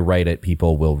 well, if I write it,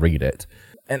 people will read it.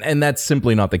 And that's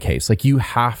simply not the case. Like, you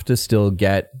have to still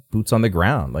get boots on the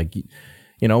ground. Like,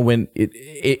 when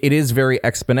it is very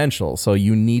exponential. So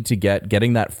you need to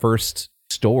getting that first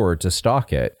store to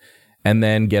stock it. And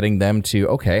then getting them to,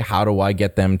 okay, how do I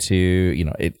get them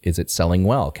to, is it selling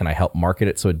well? Can I help market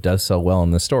it so it does sell well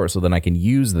in the store? So then I can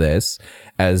use this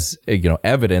as,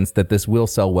 evidence that this will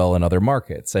sell well in other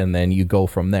markets. And then you go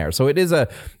from there. So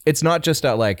it's not just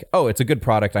like, oh, it's a good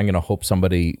product, I'm going to hope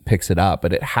somebody picks it up,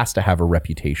 but it has to have a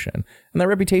reputation. And that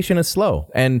reputation is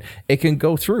slow and it can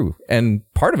go through. And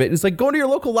part of it is like going to your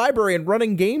local library and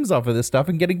running games off of this stuff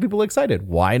and getting people excited.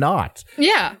 Why not?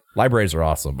 Yeah. Libraries are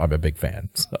awesome. I'm a big fan.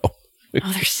 So.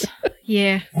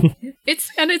 Yeah.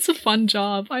 It's a fun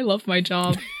job. I love my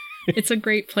job. It's a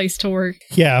great place to work.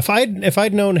 Yeah, if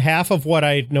I'd known half of what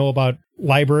I know about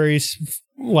libraries,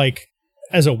 like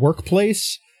as a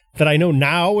workplace, that I know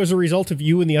now as a result of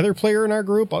you and the other player in our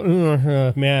group,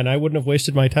 man, I wouldn't have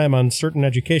wasted my time on certain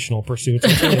educational pursuits.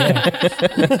 I'll tell you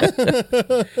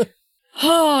that.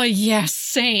 Oh yes,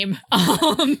 same.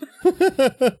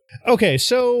 Okay,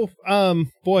 so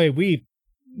boy, we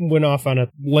went off on a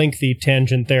lengthy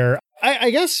tangent there.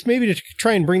 I guess maybe to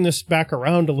try and bring this back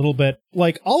around a little bit,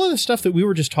 like all of the stuff that we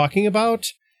were just talking about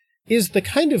is the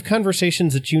kind of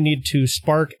conversations that you need to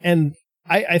spark. And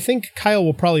I think Kyle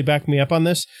will probably back me up on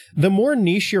this. The more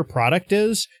niche your product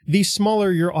is, the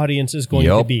smaller your audience is going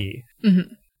to be.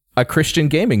 Mm-hmm. A Christian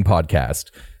gaming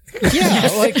podcast. Yeah,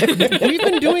 like we've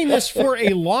been doing this for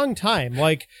a long time.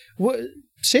 Like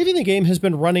Saving the Game has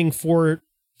been running for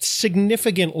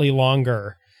significantly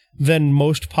longer than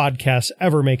most podcasts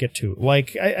ever make it to.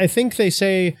 Like, I think they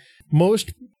say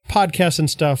most podcasts and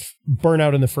stuff burn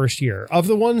out in the first year. Of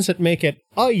the ones that make it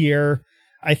a year,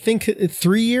 I think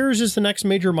 3 years is the next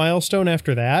major milestone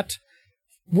after that.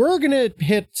 We're going to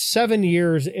hit 7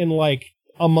 years in like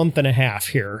a month and a half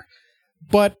here.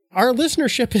 But our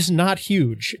listenership is not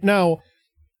huge. Now,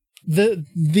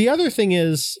 the other thing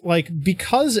is, like,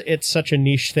 because it's such a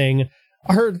niche thing,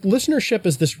 our listenership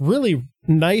is this really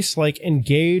nice, like,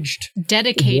 engaged,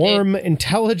 dedicated, warm,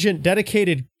 intelligent,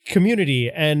 dedicated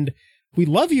community. And we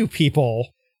love you people,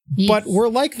 yes. But we're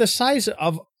like the size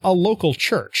of a local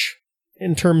church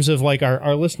in terms of like our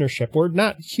listenership. We're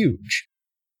not huge.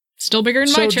 Still bigger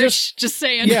than my church, just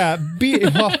saying. Yeah,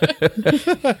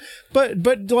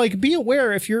 but like be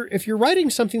aware if you're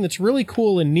writing something that's really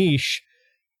cool and niche,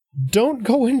 don't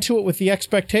go into it with the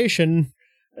expectation,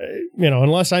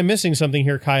 unless I'm missing something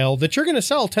here, Kyle, that you're going to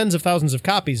sell tens of thousands of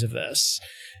copies of this.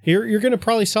 You're going to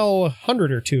probably sell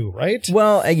 100 or 2, right?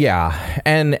 Well, yeah,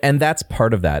 and that's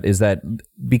part of that is that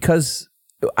because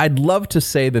I'd love to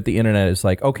say that the internet is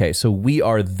like, okay, so we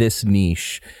are this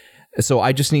niche. So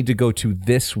I just need to go to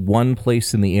this one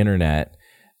place in the internet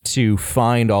to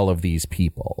find all of these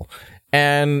people.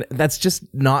 And that's just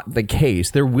not the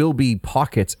case. There will be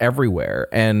pockets everywhere.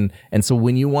 And so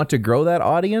when you want to grow that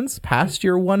audience past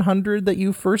your 100 that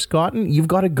you've first gotten, you've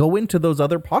got to go into those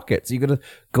other pockets. You got to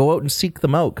go out and seek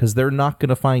them out because they're not going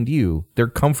to find you. They're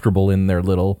comfortable in their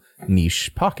little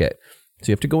niche pocket. So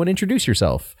you have to go and introduce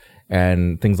yourself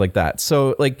and things like that.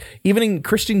 So like even in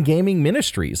Christian gaming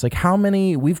ministries, like how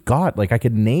many we've got, like I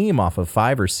could name off of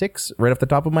 5 or 6 right off the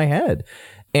top of my head.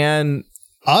 And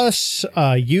us,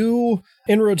 you,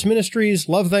 Inroads Ministries,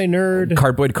 Love Thy Nerd,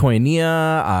 Cardboard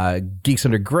Koinonia, Geeks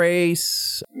Under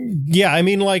Grace. Yeah, I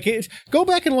mean, like, go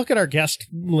back and look at our guest,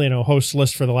 host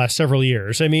list for the last several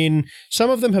years. I mean, some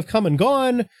of them have come and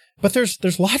gone. But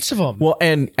there's lots of them. Well,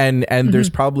 and there's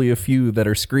probably a few that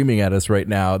are screaming at us right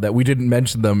now that we didn't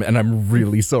mention them, and I'm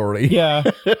really sorry. Yeah.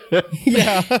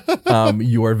 Yeah.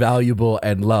 You are valuable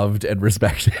and loved and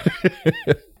respected.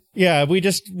 Yeah,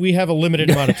 we have a limited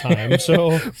amount of time.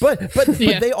 So but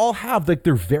they all have like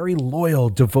their very loyal,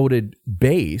 devoted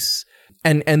base.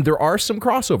 And there are some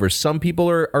crossovers. Some people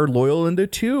are loyal into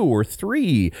 2 or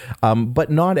 3,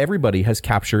 but not everybody has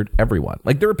captured everyone.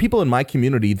 Like there are people in my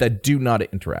community that do not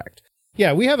interact.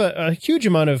 Yeah, we have a huge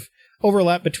amount of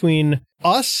overlap between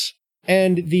us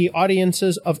and the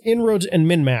audiences of Inroads and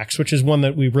MinMax, which is one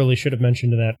that we really should have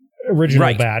mentioned in that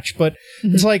original batch. But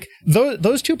it's like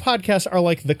those 2 podcasts are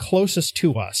like the closest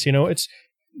to us. You know, it's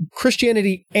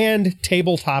Christianity and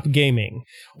tabletop gaming.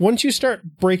 Once you start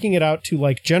breaking it out to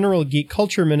like general geek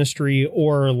culture ministry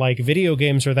or like video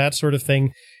games or that sort of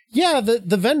thing, yeah,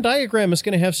 the Venn diagram is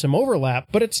going to have some overlap,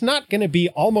 but it's not going to be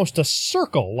almost a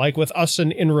circle like with us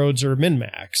and Inroads or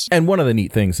MinMax. And one of the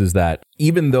neat things is that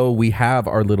even though we have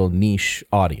our little niche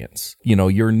audience, you know,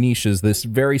 your niche is this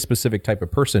very specific type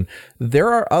of person,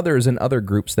 there are others in other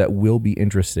groups that will be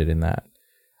interested in that.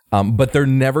 But they're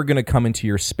never going to come into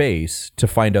your space to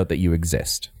find out that you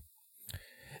exist.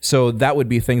 So that would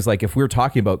be things like if we're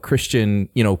talking about Christian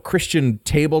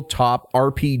tabletop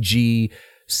RPG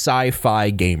sci-fi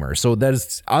gamer. So that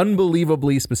is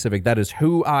unbelievably specific. That is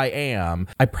who I am.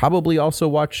 I probably also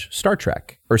watch Star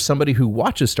Trek, or somebody who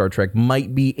watches Star Trek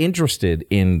might be interested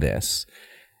in this.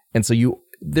 And so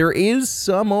there is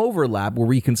some overlap where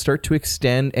we can start to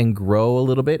extend and grow a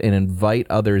little bit and invite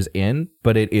others in,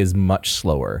 but it is much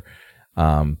slower.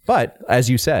 But as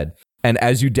you said, and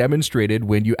as you demonstrated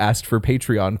when you asked for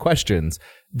Patreon questions,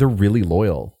 they're really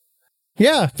loyal.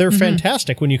 Yeah, they're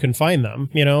fantastic when you can find them.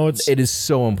 You know, it is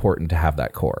so important to have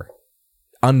that core.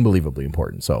 Unbelievably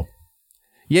important. So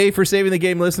yay for saving the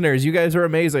game, listeners. You guys are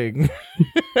amazing.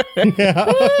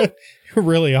 Yeah, you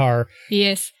really are.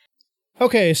 Yes.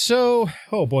 Okay, so,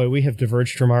 oh boy, we have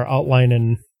diverged from our outline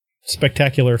in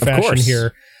spectacular fashion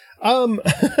here.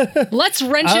 Let's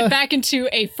wrench it back into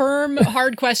a firm,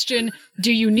 hard question.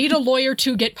 Do you need a lawyer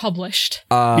to get published?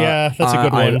 Yeah, that's a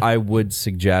good one. I would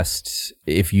suggest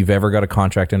if you've ever got a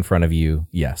contract in front of you,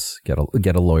 yes, get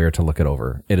a lawyer to look it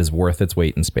over. It is worth its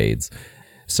weight in spades.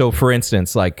 So, for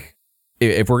instance, like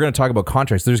if we're going to talk about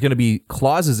contracts, there's going to be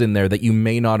clauses in there that you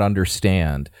may not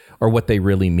understand or what they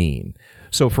really mean.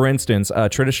 So, for instance, a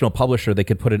traditional publisher, they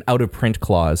could put an out-of-print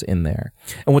clause in there.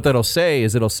 And what that'll say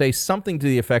is it'll say something to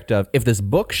the effect of, if this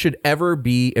book should ever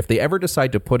be, if they ever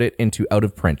decide to put it into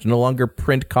out-of-print, no longer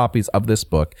print copies of this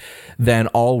book, then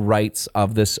all rights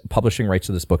of this, publishing rights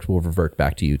to this book will revert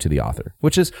back to you, to the author,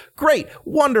 which is great,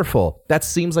 wonderful. That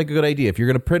seems like a good idea. If you're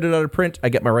going to print it out of print, I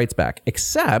get my rights back.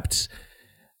 Except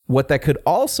what that could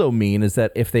also mean is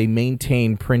that if they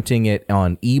maintain printing it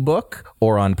on ebook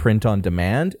or on print on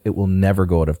demand, it will never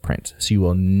go out of print. So you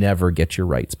will never get your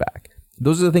rights back.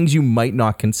 Those are the things you might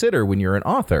not consider when you're an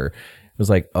author. It was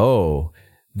like, oh,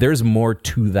 there's more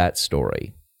to that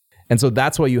story. And so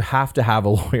that's why you have to have a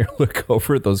lawyer look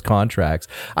over those contracts.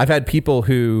 I've had people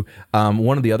who,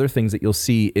 one of the other things that you'll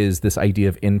see is this idea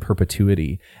of in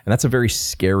perpetuity. And that's a very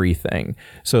scary thing.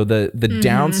 So the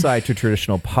downside to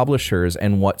traditional publishers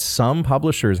and what some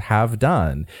publishers have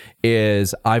done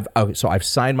is I've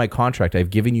signed my contract. I've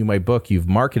given you my book. You've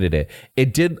marketed it.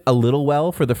 It did a little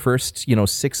well for the first,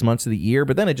 6 months of the year,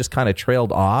 but then it just kind of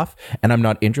trailed off and I'm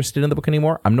not interested in the book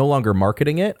anymore. I'm no longer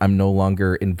marketing it. I'm no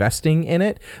longer investing in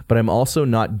it, but I'm also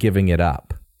not giving it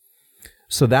up.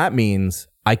 So that means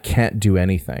I can't do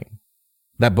anything.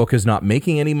 That book is not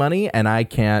making any money and I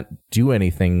can't do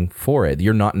anything for it.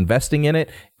 You're not investing in it.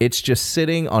 It's just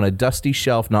sitting on a dusty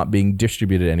shelf, not being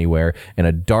distributed anywhere in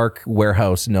a dark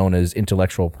warehouse known as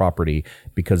intellectual property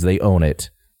because they own it.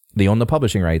 They own the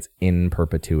publishing rights in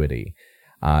perpetuity.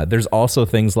 There's also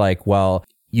things like, well,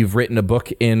 you've written a book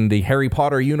in the Harry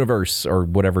Potter universe or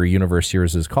whatever universe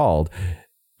yours is called.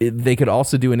 They could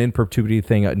also do an in perpetuity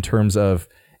thing in terms of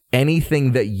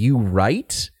anything that you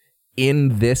write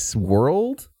in this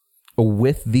world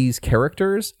with these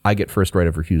characters, I get first right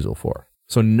of refusal for.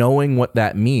 So knowing what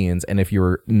that means, and if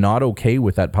you're not okay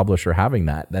with that publisher having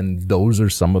that, then those are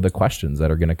some of the questions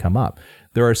that are going to come up.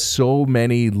 There are so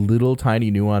many little tiny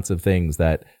nuance of things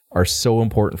that are so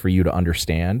important for you to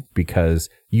understand because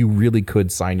you really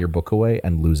could sign your book away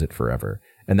and lose it forever.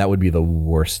 And that would be the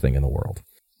worst thing in the world.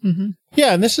 Mm-hmm.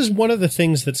 Yeah, and this is one of the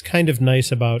things that's kind of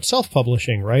nice about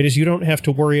self-publishing, right? Is you don't have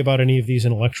to worry about any of these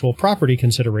intellectual property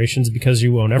considerations because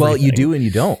you own everything. Well, you do and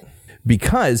you don't.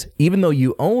 Because even though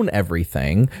you own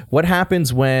everything, what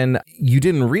happens when you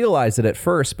didn't realize it at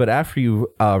first, but after you've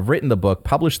written the book,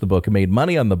 published the book, and made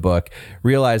money on the book,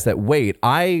 realize that, wait,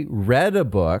 I read a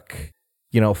book,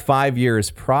 5 years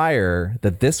prior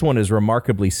that this one is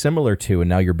remarkably similar to, and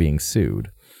now you're being sued.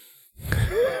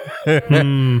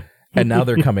 And now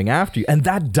they're coming after you. And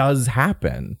that does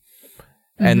happen.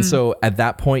 And so at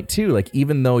that point too, like,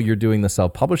 even though you're doing the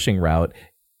self-publishing route,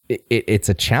 it's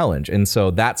a challenge. And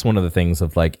so that's one of the things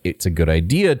of like, it's a good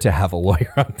idea to have a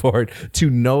lawyer on board to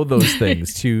know those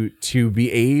things, to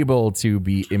be able to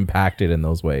be impacted in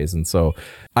those ways. And so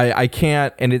I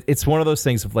can't, and it's one of those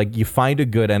things of like, you find a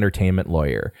good entertainment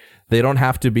lawyer. They don't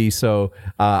have to be so,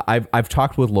 I've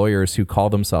talked with lawyers who call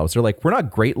themselves, they're like, we're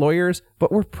not great lawyers,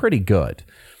 but we're pretty good.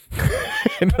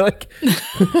 And like,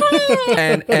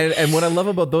 and what I love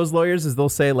about those lawyers is they'll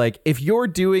say like, if you're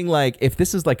doing like, if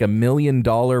this is like $1 million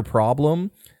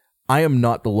problem, I am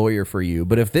not the lawyer for you.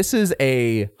 But if this is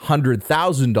a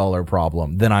 $100,000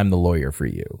 problem, then I'm the lawyer for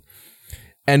you.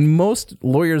 And most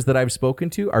lawyers that I've spoken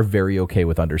to are very okay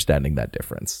with understanding that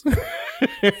difference.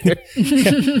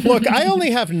 Look, I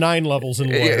only have 9 levels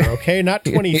in lawyer, okay? Not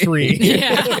 23.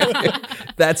 Yeah.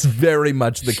 That's very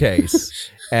much the case.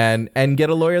 And get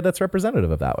a lawyer that's representative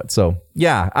of that one. So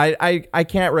yeah, I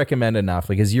can't recommend enough,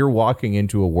 because you're walking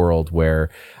into a world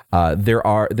where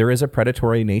there is a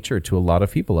predatory nature to a lot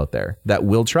of people out there that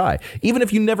will try. Even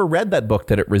if you never read that book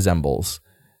that it resembles,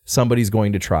 somebody's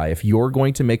going to try. If you're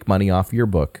going to make money off your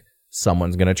book,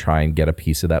 someone's going to try and get a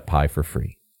piece of that pie for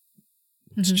free.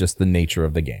 It's just the nature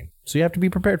of the game. So you have to be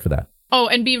prepared for that. Oh,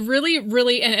 and be really,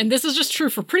 really, and this is just true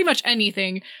for pretty much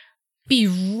anything, be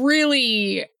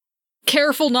really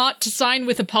careful not to sign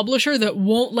with a publisher that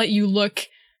won't let you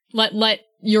let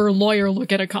your lawyer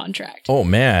look at a contract. Oh,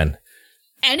 man.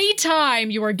 Anytime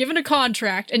you are given a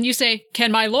contract and you say,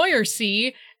 can my lawyer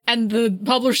see? And the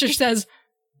publisher says,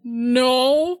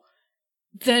 no,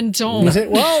 then don't.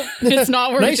 Well, it's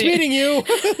not worth nice it. meeting you.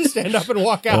 Stand up and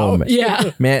walk out. Oh, man.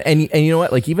 Yeah. Man, and you know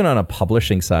what? Like, even on a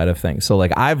publishing side of things, so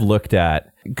like I've looked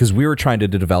at, because we were trying to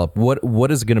develop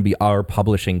what is going to be our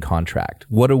publishing contract?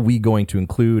 What are we going to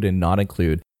include and not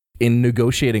include? In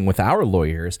negotiating with our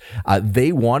lawyers,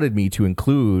 they wanted me to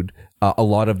include a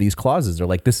lot of these clauses. They're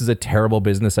like, this is a terrible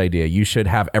business idea. You should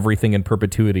have everything in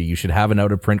perpetuity. You should have an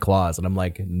out of print clause. And I'm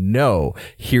like, no,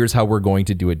 here's how we're going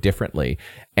to do it differently.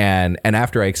 And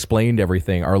after I explained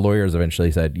everything, our lawyers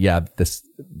eventually said, yeah,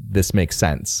 this makes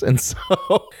sense. And so,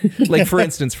 like, for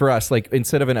instance, for us, like,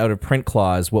 instead of an out of print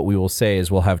clause, what we will say is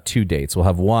we'll have 2 dates. We'll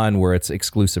have one where it's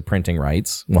exclusive printing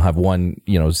rights. We'll have one,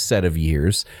 set of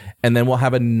years. And then we'll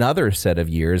have another set of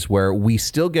years where we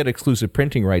still get exclusive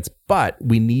printing rights, but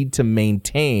we need to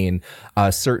maintain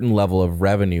a certain level of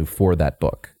revenue for that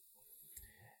book.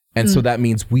 And so that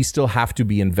means we still have to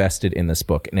be invested in this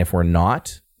book. And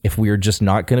if we are just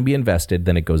not going to be invested,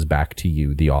 then it goes back to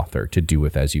you, the author, to do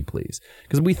with as you please.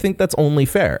 Because we think that's only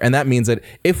fair. And that means that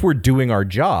if we're doing our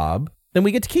job, then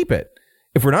we get to keep it.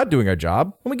 If we're not doing our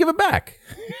job, then we give it back.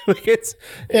 Like, it's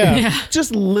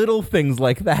just little things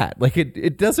like that. Like,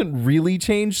 it doesn't really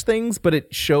change things, but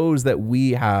it shows that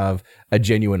we have a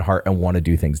genuine heart and want to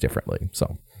do things differently.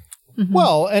 So,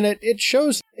 well, and it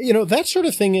shows, that sort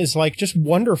of thing is like just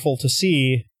wonderful to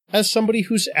see as somebody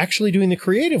who's actually doing the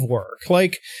creative work.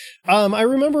 Like, I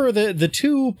remember the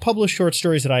 2 published short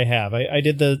stories that I have. I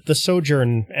did the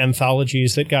Sojourn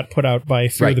anthologies that got put out by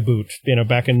Fear the Boot,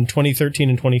 back in 2013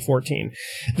 and 2014.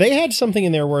 They had something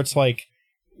in there where it's like,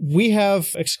 we have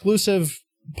exclusive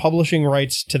publishing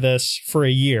rights to this for a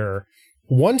year.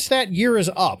 Once that year is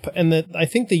up, and I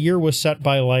think the year was set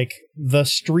by like the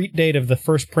street date of the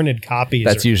first printed copies.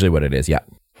 That's usually what it is. Yeah.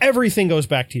 Everything goes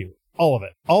back to you. All of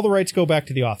it. All the rights go back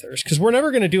to the authors, because we're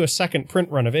never going to do a second print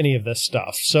run of any of this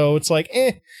stuff. So it's like,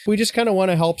 we just kind of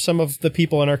want to help some of the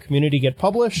people in our community get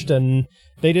published. And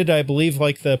they did, I believe,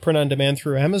 like the print on demand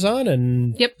through Amazon.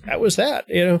 And that was that.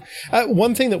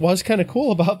 One thing that was kind of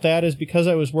cool about that is because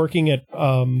I was working at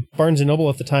Barnes & Noble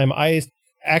at the time, I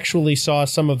actually saw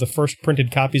some of the first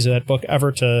printed copies of that book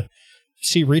ever to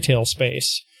see retail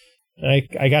space.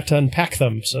 I got to unpack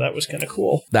them. So that was kind of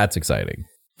cool. That's exciting.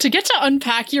 To get to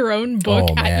unpack your own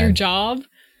book at your job.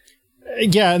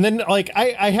 Yeah, and then like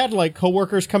I had like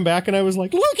coworkers come back and I was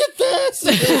like, look at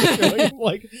this.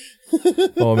 Like,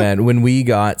 oh man, when we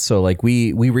got, so like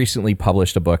we recently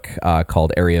published a book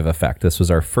called Area of Effect. This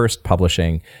was our first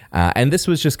publishing, and this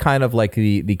was just kind of like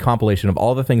the compilation of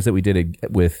all the things that we did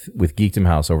with Geekdom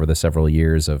House over the several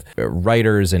years of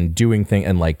writers and doing things,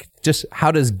 and like just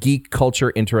how does geek culture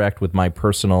interact with my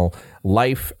personal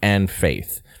life and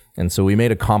faith. And so we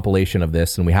made a compilation of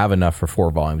this, and we have enough for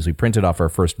 4 volumes. We printed off our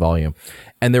first volume.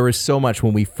 And there was so much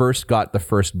when we first got the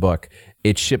first book,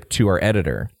 it shipped to our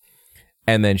editor.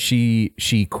 And then she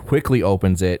quickly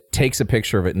opens it, takes a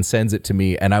picture of it, and sends it to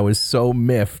me. And I was so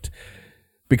miffed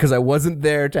because I wasn't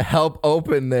there to help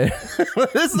open this.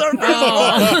 This is our first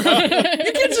one.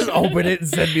 You can't just open it and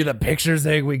send me the picture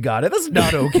saying we got it. That's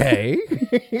not okay.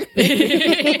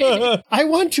 I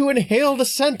want to inhale the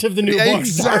scent of the new book.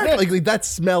 Exactly. Like, that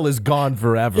smell is gone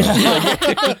forever.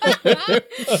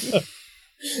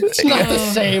 It's not the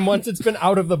same once it's been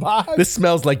out of the box. This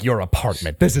smells like your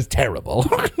apartment. This is terrible.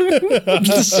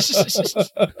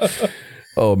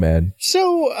 Oh, man.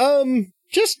 So,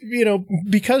 just,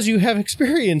 because you have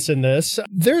experience in this,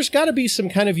 there's got to be some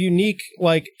kind of unique,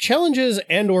 challenges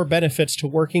and or benefits to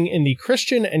working in the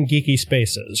Christian and geeky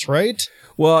spaces, right?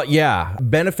 Well, yeah.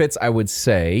 Benefits, I would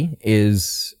say,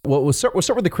 is... Well, we'll start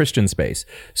with the Christian space.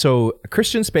 So,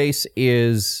 Christian space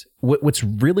is... What's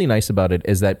really nice about it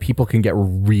is that people can get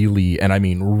really, and I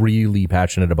mean really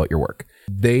passionate about your work.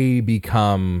 They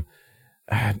become...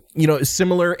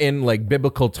 similar in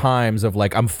biblical times of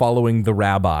I'm following the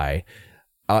rabbi,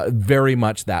 very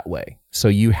much that way. So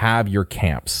you have your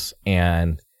camps,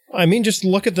 and I mean, just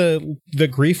look at the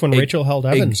grief when Rachel Held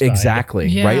Evans died. Exactly,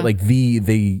 yeah. Right?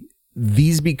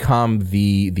 These become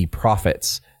the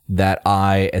prophets that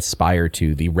I aspire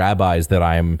to, the rabbis that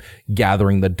I'm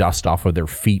gathering the dust off of their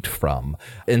feet from.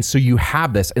 And so you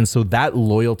have this, and so that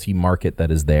loyalty market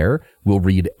that is there will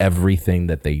read everything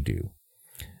that they do.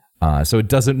 So it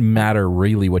doesn't matter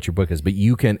really what your book is, but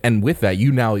you can, and with that,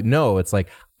 you now know it's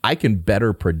I can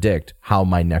better predict how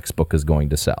my next book is going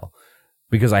to sell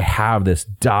because I have this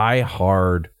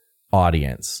die-hard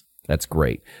audience. That's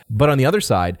great. But on the other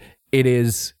side,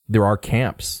 there are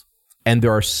camps, and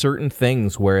there are certain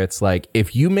things where it's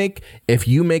if you make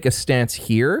a stance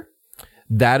here,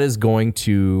 that is going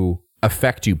to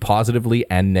affect you positively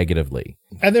and negatively.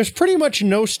 And there's pretty much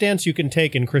no stance you can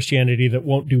take in Christianity that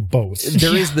won't do both.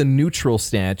 There is the neutral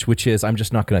stance, which is I'm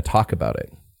just not going to talk about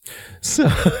it. So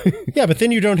yeah, but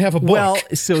then you don't have a book. Well,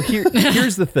 so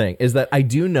here's the thing is that I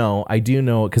do know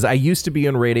because I used to be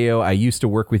in radio. I used to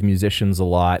work with musicians a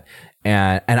lot.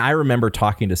 And I remember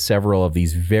talking to several of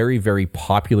these very, very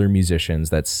popular musicians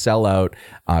that sell out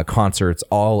concerts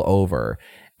all over.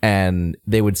 And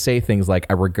they would say things like,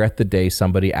 I regret the day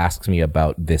somebody asks me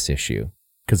about this issue,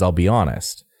 because I'll be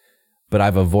honest, but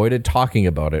I've avoided talking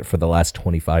about it for the last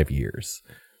 25 years.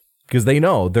 Because they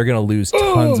know they're going to lose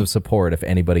tons of support if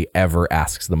anybody ever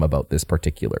asks them about this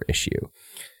particular issue.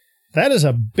 That is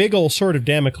a big old sword of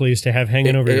Damocles to have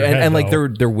hanging over your head. And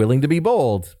they're willing to be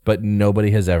bold, but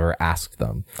nobody has ever asked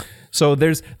them. So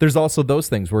there's also those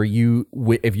things where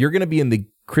if you're going to be in the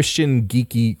Christian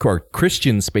geeky or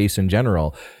Christian space in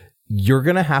general, you're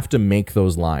going to have to make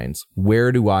those lines.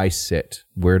 Where do I sit?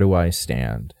 Where do I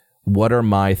stand? What are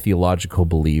my theological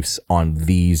beliefs on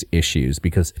these issues?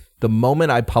 Because the moment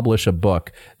I publish a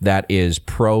book that is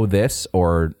pro this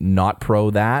or not pro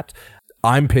that,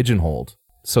 I'm pigeonholed.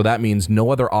 So that means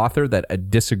no other author that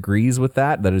disagrees with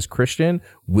that is Christian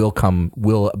will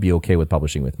be okay with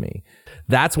publishing with me.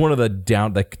 That's one of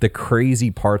the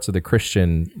crazy parts of the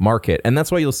Christian market. And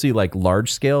that's why you'll see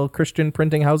large scale Christian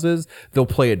printing houses, they'll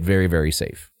play it very, very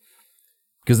safe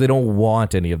because they don't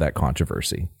want any of that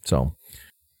controversy. So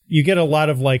you get a lot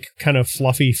of kind of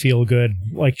fluffy, feel good,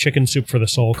 chicken soup for the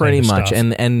soul. Pretty kind of much.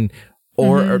 Stuff.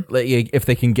 Or if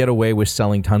they can get away with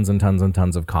selling tons and tons and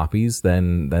tons of copies,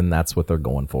 then that's what they're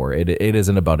going for. It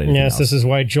isn't about anything else. This is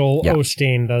why Joel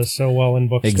Osteen does so well in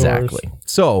bookstores. Exactly.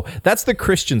 So that's the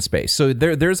Christian space. So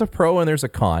there's a pro and there's a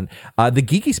con. The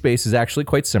geeky space is actually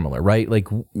quite similar, right?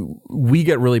 We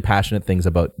get really passionate things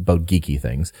about geeky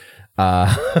things.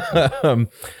 But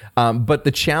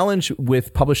the challenge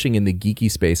with publishing in the geeky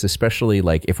space, especially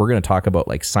if we're going to talk about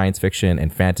science fiction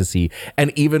and fantasy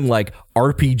and even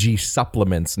RPG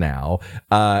supplements now,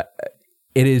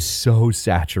 it is so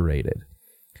saturated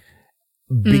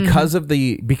because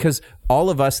because all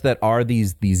of us that are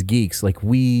these geeks,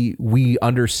 we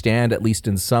understand at least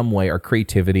in some way our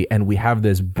creativity, and we have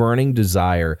this burning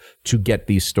desire to get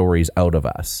these stories out of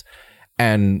us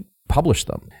and publish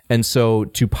them. And so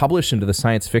to publish into the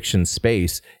science fiction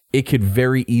space, it could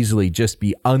very easily just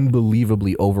be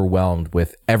unbelievably overwhelmed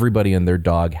with everybody and their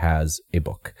dog has a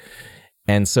book.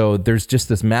 And so there's just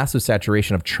this massive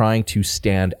saturation of trying to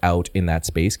stand out in that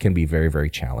space can be very, very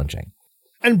challenging.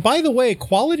 And by the way,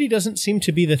 quality doesn't seem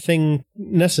to be the thing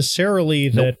necessarily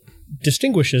that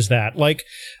distinguishes that.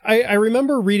 I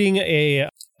remember reading a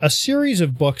series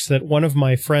of books that one of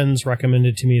my friends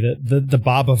recommended to me, the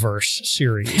Bobaverse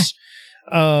series.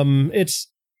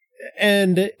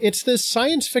 And it's this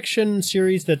science fiction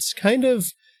series that's kind of,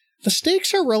 the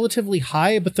stakes are relatively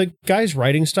high, but the guy's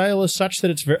writing style is such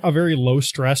that it's a very low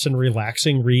stress and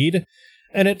relaxing read.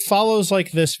 And it follows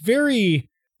like this very,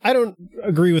 I don't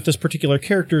agree with this particular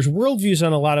character's worldviews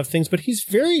on a lot of things, but he's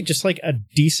very just like a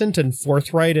decent and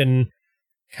forthright and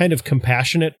kind of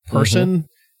compassionate person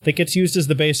that gets used as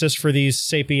the basis for these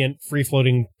sapient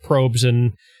free-floating probes.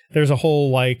 And there's a whole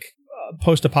like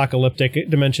post-apocalyptic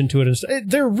dimension to it. And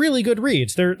they're really good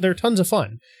reads. They're tons of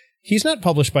fun. He's not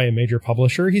published by a major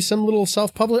publisher. He's some little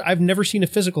self-published. I've never seen a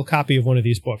physical copy of one of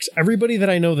these books. Everybody that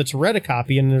I know that's read a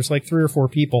copy, and there's like 3 or 4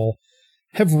 people,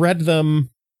 have read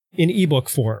them in ebook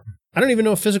form. I don't even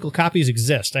know if physical copies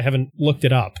exist. I haven't looked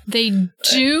it up. They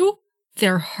do.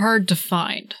 They're hard to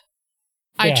find.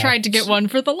 I tried to get one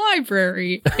for the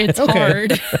library. It's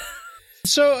hard.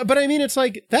 So, but I mean, it's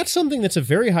like, that's something that's a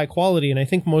very high quality, and I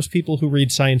think most people who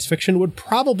read science fiction would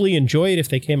probably enjoy it if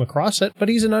they came across it, but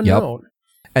he's an unknown. Yep.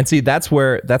 And see, that's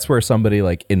where somebody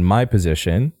like in my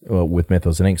position with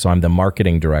Mythos and Ink, so I'm the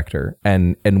marketing director.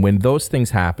 And when those things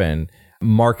happen,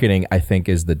 marketing, I think,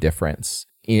 is the difference.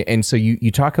 And so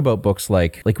you talk about books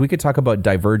like we could talk about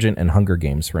Divergent and Hunger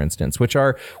Games, for instance, which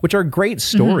are great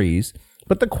stories,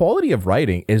 but the quality of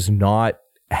writing is not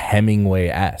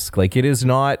Hemingway-esque. Like, it is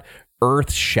not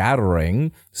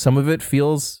earth-shattering. Some of it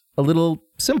feels a little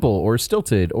simple or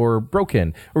stilted or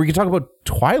broken. Or we could talk about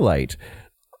Twilight.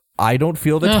 I don't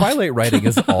feel that Twilight writing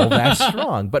is all that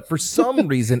strong, but for some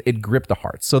reason it gripped the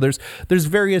heart. So there's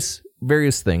various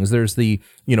things. There's the,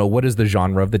 what is the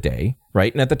genre of the day,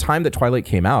 right? And at the time that Twilight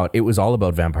came out, it was all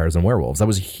about vampires and werewolves. That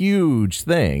was a huge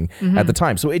thing at the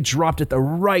time. So it dropped at the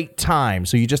right time.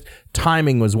 So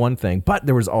timing was one thing, but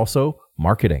there was also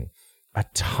marketing. A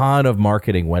ton of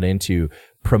marketing went into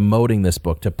promoting this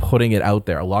book, to putting it out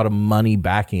there, a lot of money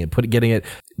backing it, getting it.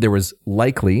 There was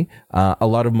likely a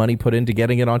lot of money put into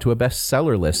getting it onto a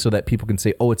bestseller list so that people can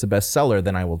say, oh, it's a bestseller,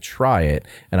 then I will try it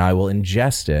and I will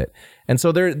ingest it. And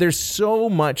so there's so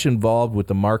much involved with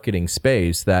the marketing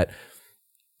space that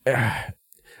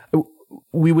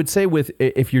we would say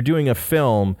if you're doing a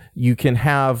film, you can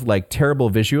have like terrible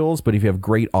visuals, but if you have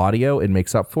great audio, it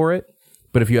makes up for it.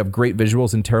 But if you have great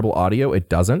visuals and terrible audio, it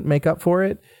doesn't make up for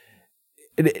it.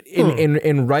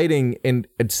 In writing, and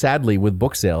sadly with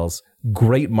book sales,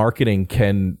 great marketing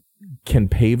can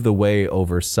pave the way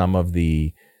over some of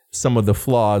the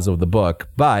flaws of the book.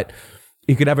 But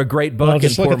you could have a great book and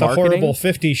just poor look at the marketing. horrible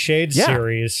 50 Shades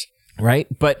series, right?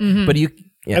 But you.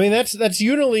 Yeah. I mean, that's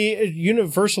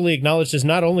universally acknowledged as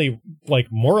not only like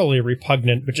morally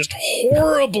repugnant, but just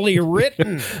horribly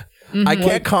written. I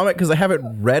can't comment because I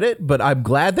haven't read it, but I'm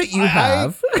glad that you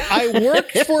have. I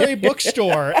worked for a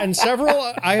bookstore, and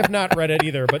I have not read it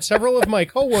either, but several of my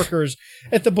coworkers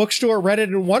at the bookstore read it,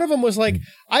 and one of them was like,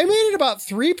 I made it about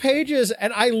 3 pages,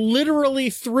 and I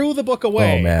literally threw the book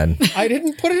away. Oh, man. I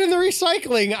didn't put it in the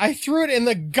recycling. I threw it in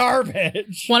the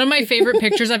garbage. One of my favorite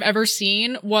pictures I've ever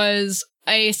seen was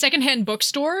a secondhand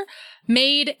bookstore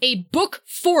made a book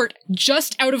fort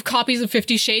just out of copies of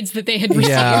 50 Shades that they had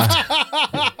received.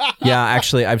 Yeah,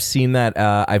 actually, I've seen that.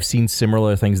 I've seen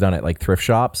similar things done at like thrift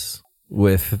shops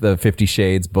with the 50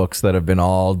 Shades books that have been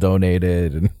all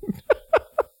donated.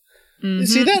 And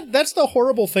See, that's the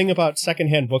horrible thing about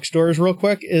secondhand bookstores, real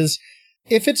quick, is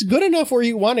if it's good enough where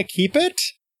you want to keep it,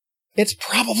 it's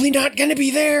probably not going to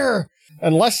be there.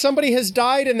 Unless somebody has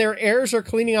died and their heirs are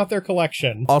cleaning out their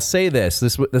collection. I'll say this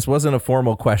wasn't a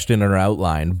formal question or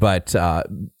outline, but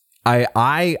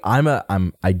I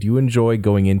do enjoy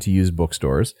going into used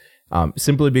bookstores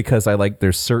simply because I like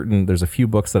there's a few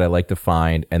books that I like to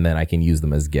find and then I can use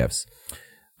them as gifts.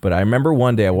 But I remember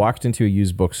one day I walked into a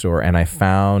used bookstore and I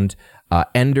found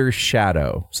Ender's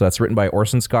Shadow. So that's written by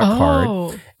Orson Scott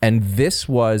Card, and this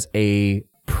was a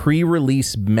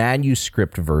pre-release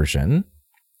manuscript version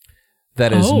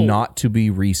that is not to be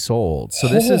resold. So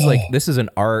this is an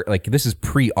art, like this is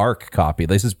pre-ARC copy.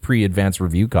 This is pre-advanced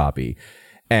review copy.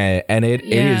 And it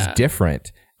is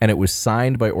different. And it was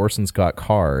signed by Orson Scott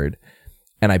Card.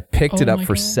 And I picked it up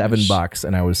for $7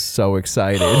 and I was so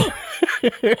excited. Oh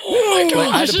my gosh.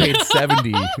 Like, I'd have paid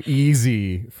 $70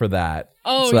 easy for that.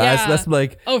 Oh, so yeah. that's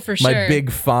like for my sure.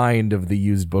 big find of the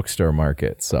used bookstore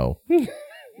market. So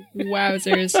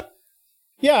Wowzers.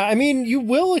 Yeah, I mean, you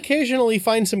will occasionally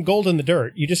find some gold in the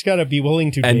dirt. You just got to be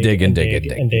willing to dig.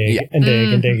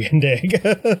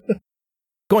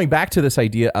 Going back to this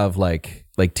idea of like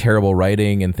terrible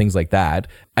writing and things like that,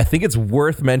 I think it's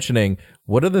worth mentioning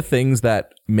what are the things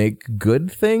that make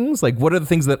good things? Like, what are the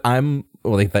things that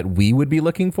that we would be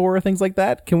looking for, or things like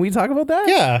that? Can we talk about that?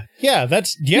 Yeah,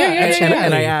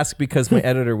 And I ask because my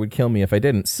editor would kill me if I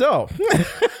didn't. So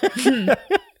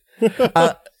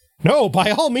No, by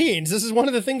all means. This is one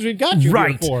of the things we've got you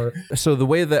here for. So the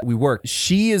way that we work,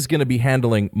 she is going to be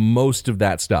handling most of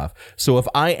that stuff. So if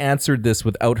I answered this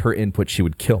without her input, she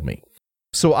would kill me.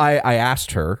 So I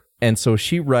asked her, and so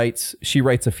she writes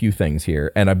a few things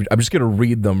here, and I'm just going to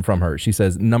read them from her. She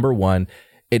says, number one,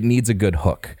 it needs a good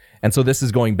hook. And so this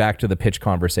is going back to the pitch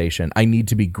conversation. I need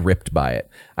to be gripped by it.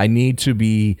 I need to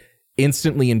be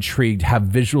instantly intrigued, have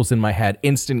visuals in my head,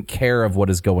 instant care of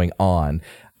what is going on.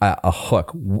 A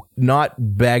hook, not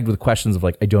bagged with questions of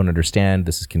like, I don't understand,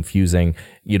 this is confusing.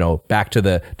 You know, back to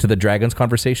the dragons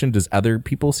conversation. Does other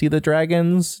people see the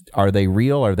dragons? Are they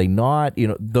real? Are they not? You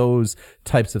know, those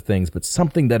types of things, but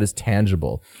something that is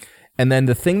tangible. And then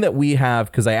the thing that we have,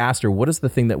 because I asked her, what is the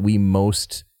thing that we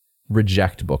most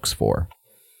reject books for?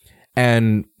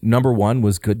 And number one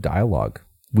was good dialogue.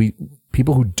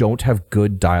 People who don't have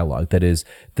good dialogue, that is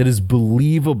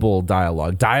believable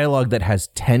dialogue that has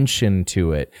tension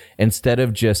to it instead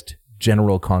of just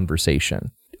general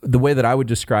conversation. The way that I would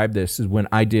describe this is when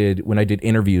I did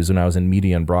interviews when I was in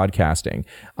media and broadcasting,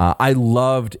 I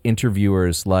loved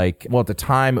interviewers like, well, at the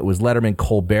time it was Letterman.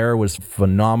 Colbert was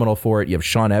phenomenal for it. You have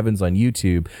Sean Evans on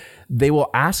YouTube. They will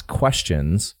ask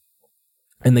questions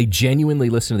and they genuinely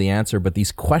listen to the answer, but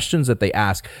these questions that they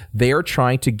ask, they are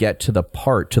trying to get to the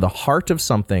heart of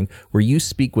something where you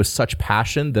speak with such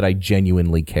passion that I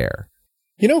genuinely care.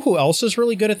 You know who else is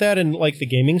really good at that in like the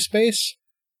gaming space?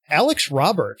 Alex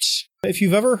Roberts. If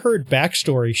you've ever heard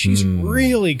Backstory, she's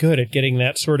really good at getting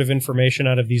that sort of information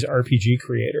out of these RPG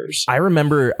creators. I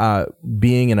remember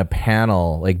being in a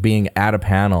panel, like being at a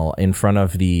panel in front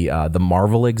of the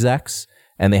Marvel execs.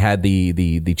 And they had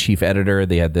the chief editor,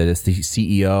 they had the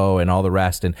CEO and all the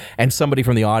rest. And somebody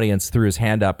from the audience threw his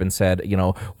hand up and said, you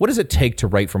know, what does it take to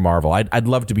write for Marvel? I'd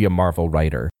love to be a Marvel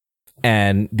writer.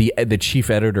 And the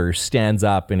chief editor stands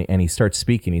up and he starts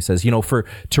speaking. He says, you know,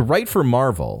 to write for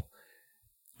Marvel,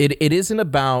 it isn't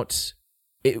about...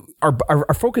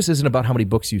 Our focus isn't about how many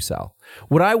books you sell.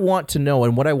 What I want to know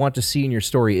and what I want to see in your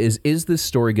story is this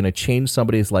story going to change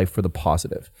somebody's life for the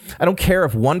positive? I don't care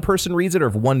if one person reads it or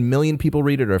if 1 million people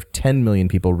read it or if 10 million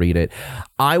people read it.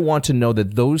 I want to know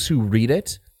that those who read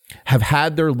it have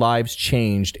had their lives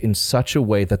changed in such a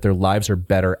way that their lives are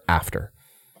better after.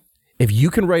 If you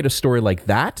can write a story like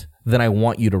that, then I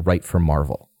want you to write for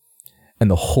Marvel. And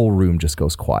the whole room just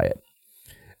goes quiet.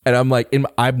 And I'm like,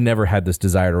 I've never had this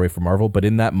desire to write for Marvel, but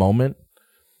in that moment,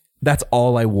 that's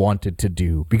all I wanted to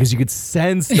do because you could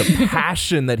sense the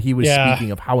passion that he was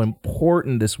speaking of, how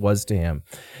important this was to him.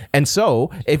 And so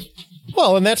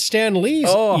and that's Stan Lee's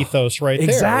ethos right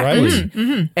there, right?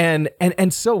 Mm-hmm.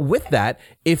 And so with that,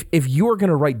 if you are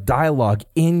going to write dialogue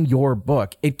in your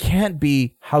book, it can't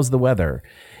be, how's the weather?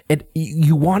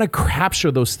 You want to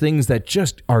capture those things that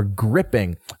just are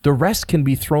gripping. The rest can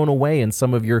be thrown away in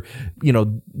some of your, you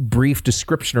know, brief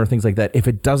description or things like that. If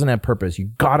it doesn't have purpose,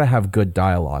 you got to have good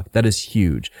dialogue. That is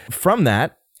huge. From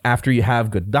that, after you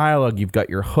have good dialogue, you've got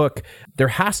your hook. There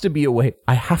has to be a way.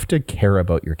 I have to care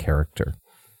about your character.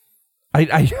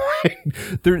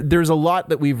 There's a lot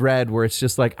that we've read where it's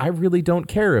just like, I really don't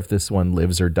care if this one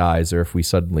lives or dies or if we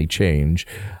suddenly change.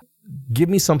 Give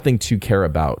me something to care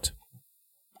about.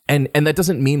 And that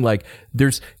doesn't mean like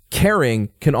there's caring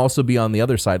can also be on the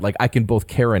other side. Like I can both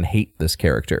care and hate this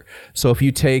character. So if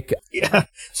you take... Yeah,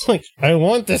 it's like, I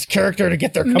want this character to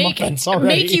get their comeuppance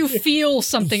already. Make you feel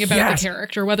something about the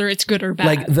character, whether it's good or bad.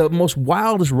 Like the most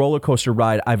wildest roller coaster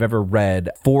ride I've ever read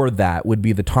for that would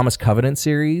be the Thomas Covenant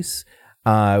series.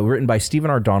 Written by Stephen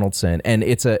R. Donaldson. And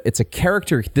it's a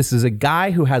character. This is a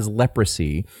guy who has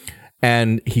leprosy.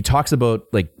 And he talks about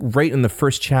like right in the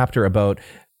first chapter about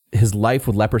his life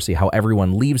with leprosy, how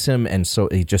everyone leaves him. And so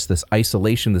he just this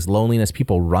isolation, this loneliness,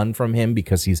 people run from him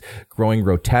because he's growing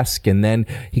grotesque. And then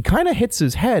he kind of hits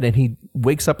his head and he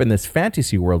wakes up in this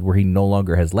fantasy world where he no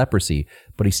longer has leprosy,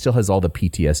 but he still has all the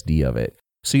PTSD of it.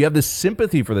 So you have this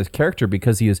sympathy for this character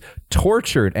because he is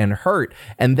tortured and hurt.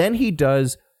 And then he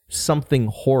does something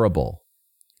horrible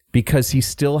because he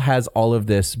still has all of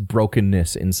this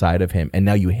brokenness inside of him. And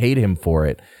now you hate him for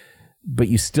it. But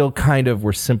you still kind of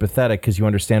were sympathetic because you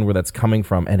understand where that's coming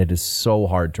from, and it is so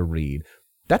hard to read.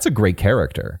 That's a great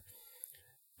character.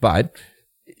 But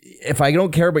if I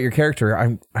don't care about your character,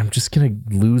 I'm just going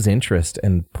to lose interest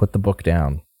and put the book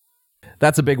down.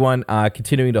 That's a big one.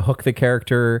 Continuing to hook the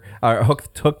character,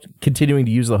 continuing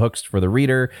to use the hooks for the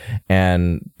reader,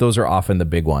 and those are often the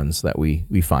big ones that we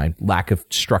find. Lack of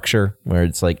structure, where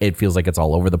it's like it feels like it's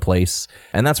all over the place,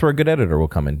 and that's where a good editor will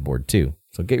come on board too.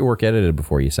 So get your work edited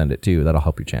before you send it too. That'll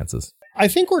help your chances. I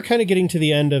think we're kind of getting to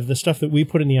the end of the stuff that we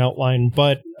put in the outline,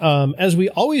 but as we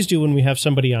always do when we have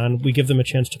somebody on, we give them a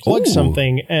chance to plug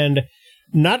something. And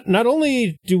Not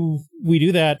only do we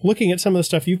do that, looking at some of the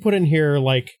stuff you put in here,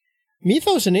 like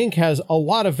Mythos and Ink has a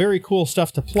lot of very cool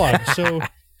stuff to plug. So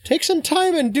take some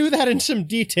time and do that in some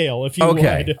detail, if you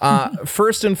would.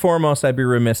 First and foremost, I'd be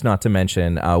remiss not to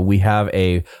mention we have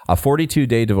a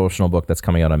 42-day devotional book that's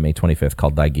coming out on May 25th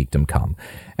called Thy Geekdom Come.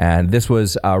 And this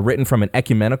was written from an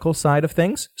ecumenical side of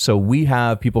things. So we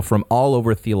have people from all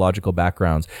over theological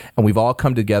backgrounds, and we've all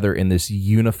come together in this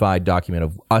unified document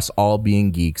of us all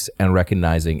being geeks and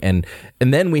recognizing. And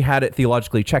then we had it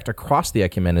theologically checked across the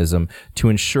ecumenism to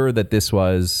ensure that this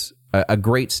was a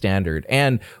great standard.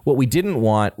 And what we didn't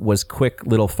want was quick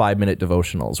little 5-minute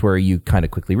devotionals where you kind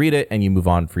of quickly read it and you move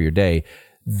on for your day.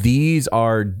 These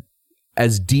are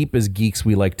as deep as geeks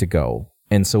we like to go.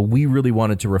 And so we really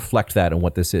wanted to reflect that in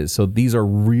what this is. So these are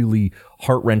really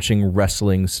heart-wrenching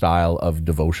wrestling style of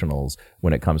devotionals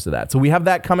when it comes to that. So we have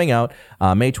that coming out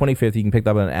May 25th. You can pick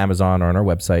that up on Amazon or on our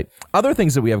website. Other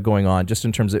things that we have going on, just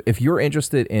in terms of if you're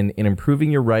interested in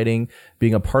improving your writing,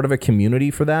 being a part of a community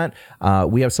for that,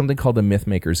 we have something called the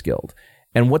Mythmakers Guild.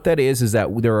 And what that is that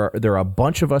there are a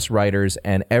bunch of us writers,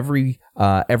 and every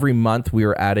month we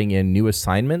are adding in new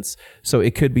assignments. So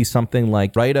it could be something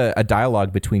like write a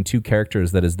dialogue between two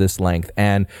characters that is this length,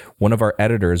 and one of our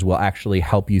editors will actually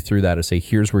help you through that and say,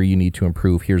 here's where you need to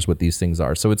improve, here's what these things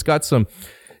are. So it's got some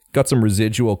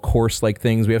residual course-like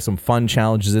things. We have some fun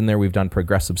challenges in there. We've done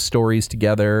progressive stories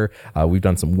together. We've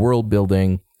done some world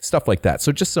building, stuff like that.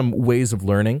 So just some ways of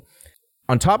learning.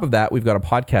 On top of that, we've got a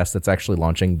podcast that's actually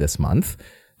launching this month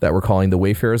that we're calling The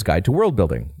Wayfarer's Guide to World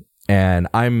Building. And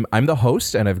I'm the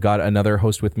host, and I've got another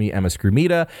host with me, Emma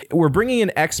Scrumita. We're bringing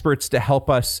in experts to help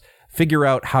us figure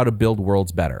out how to build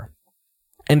worlds better.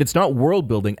 And it's not world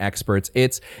building experts.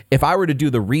 It's if I were to do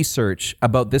the research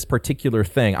about this particular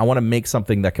thing, I want to make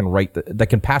something that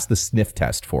can pass the sniff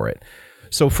test for it.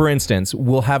 So, for instance,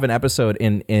 we'll have an episode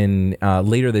in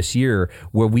later this year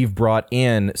where we've brought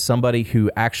in somebody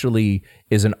who actually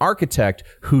is an architect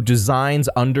who designs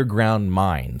underground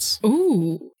mines.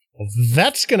 Ooh.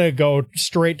 That's going to go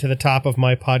straight to the top of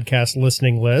my podcast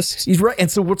listening list. He's right.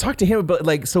 And so we'll talk to him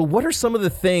about, so what are some of the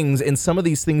things in some of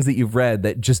these things that you've read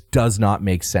that just does not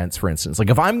make sense, for instance? Like,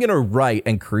 if I'm going to write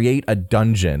and create a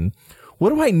dungeon,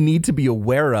 what do I need to be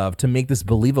aware of to make this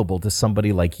believable to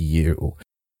somebody like you?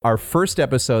 Our first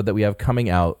episode that we have coming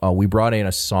out, we brought in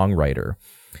a songwriter,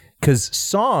 because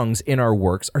songs in our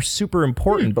works are super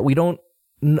important, but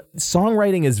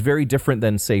songwriting is very different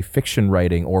than, say, fiction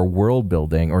writing or world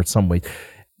building or some way,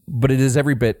 but it is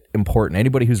every bit important.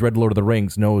 Anybody who's read Lord of the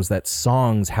Rings knows that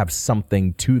songs have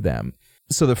something to them.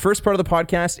 So the first part of the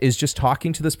podcast is just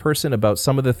talking to this person about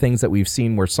some of the things that we've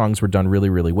seen where songs were done really,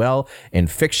 really well in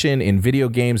fiction, in video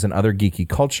games, and other geeky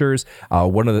cultures.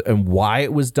 And why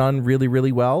it was done really,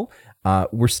 really well.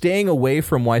 We're staying away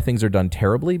from why things are done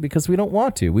terribly because we don't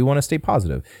want to. We want to stay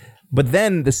positive. But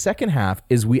then the second half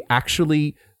is we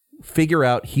actually figure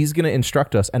out he's going to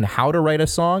instruct us on how to write a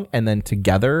song, and then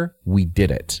together we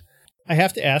did it. I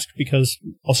have to ask, because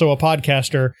also a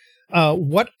podcaster,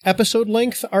 what episode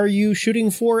length are you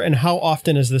shooting for, and how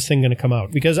often is this thing going to come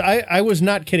out? Because I was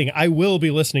not kidding. I will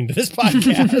be listening to this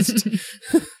podcast.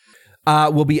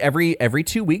 Will be every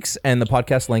 2 weeks, and the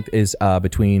podcast length is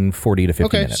between 40 to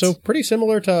 50 minutes. So pretty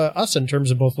similar to us in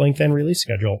terms of both length and release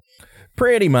schedule.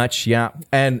 Pretty much, yeah.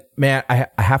 And man, I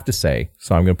have to say,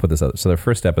 so I'm going to put this out. So the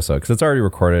first episode, because it's already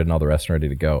recorded and all the rest are ready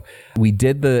to go. We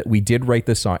did write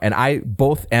this song, and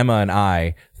both Emma and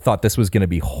I thought this was going to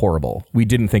be horrible. We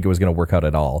didn't think it was going to work out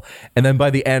at all. And then by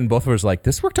the end, both of us were like,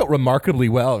 this worked out remarkably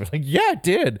well. We're like, yeah, it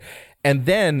did. And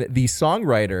then the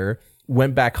songwriter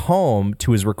went back home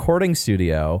to his recording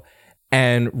studio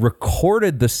and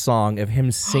recorded the song of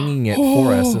him singing it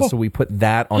for us. And so we put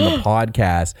that on the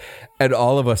podcast, and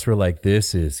all of us were like,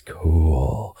 this is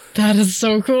cool. That is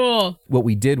so cool. What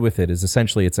we did with it is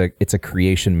essentially it's a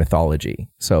creation mythology.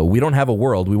 So we don't have a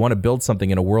world. We want to build something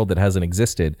in a world that hasn't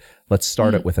existed. Let's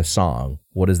start it with a song.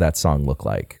 What does that song look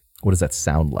like? What does that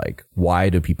sound like? Why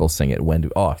do people sing it?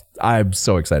 I'm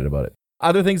so excited about it.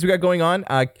 Other things we got going on,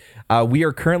 we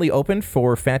are currently open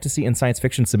for fantasy and science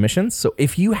fiction submissions. So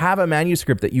if you have a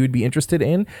manuscript that you would be interested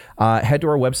in, head to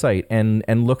our website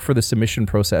and look for the submission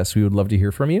process. We would love to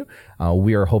hear from you.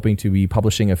 We are hoping to be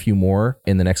publishing a few more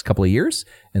in the next couple of years,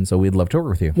 and so we'd love to work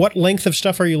with you. What length of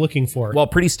stuff are you looking for? Well,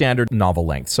 pretty standard novel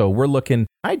length. So we're looking,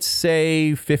 I'd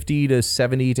say 50 to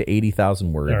 70 to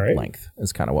 80,000 word length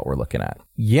is kind of what we're looking at.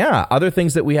 Yeah. Other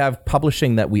things that we have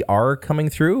publishing that we are coming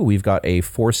through. We've got a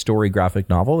 4-story graphic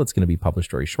novel that's going to be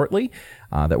published very shortly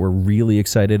that we're really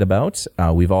excited about.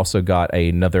 We've also got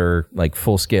another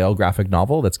full-scale graphic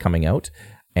novel that's coming out.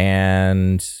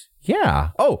 And Yeah.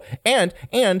 Oh, and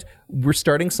we're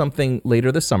starting something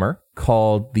later this summer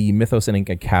called the Mythos and Ink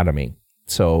Academy.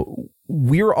 So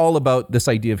we're all about this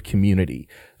idea of community.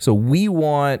 So we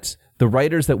want the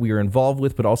writers that we are involved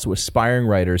with, but also aspiring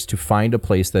writers, to find a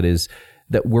place that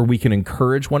where we can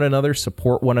encourage one another,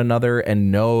 support one another,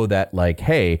 and know that, like,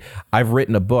 hey, I've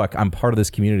written a book. I'm part of this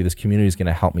community. This community is going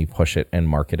to help me push it and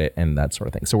market it and that sort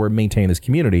of thing. So we're maintaining this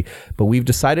community, but we've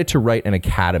decided to write an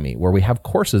academy where we have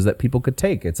courses that people could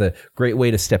take. It's a great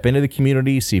way to step into the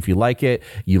community, see if you like it,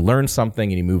 you learn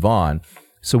something, and you move on.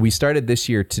 So we started this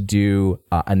year to do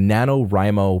a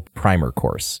NaNoWriMo primer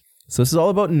course. So this is all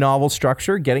about novel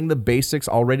structure, getting the basics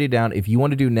already down. If you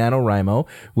want to do NaNoWriMo,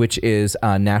 which is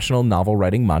National Novel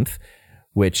Writing Month,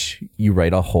 which you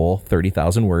write a whole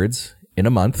 30,000 words in a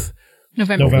month.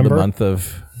 November. Over the month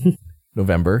of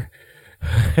November.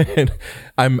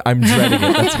 I'm dreading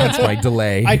it. That's my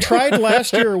delay. I tried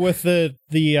last year with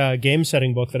the game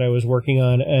setting book that I was working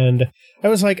on, and I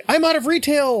was like, I'm out of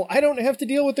retail. I don't have to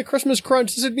deal with the Christmas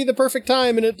crunch. This would be the perfect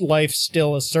time. And life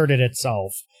still asserted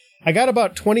itself. I got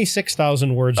about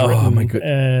 26,000 words written. Oh my goodness.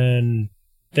 And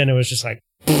then it was just like,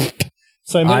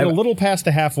 so I made a little past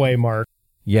the halfway mark.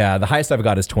 Yeah, the highest I've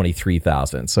got is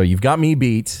 23,000. So you've got me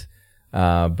beat.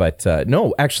 But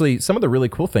no, actually, some of the really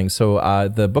cool things. So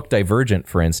the book Divergent,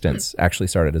 for instance, actually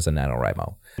started as a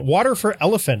NaNoWriMo. Water for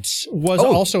Elephants was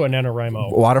also a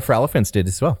NaNoWriMo. Water for Elephants did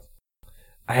as well.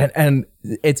 And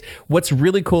it's what's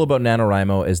really cool about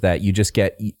NaNoWriMo is that you just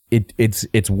get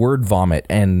it's word vomit,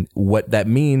 and what that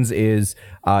means is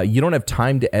you don't have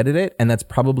time to edit it, and that's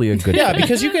probably a good thing.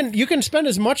 Because you can spend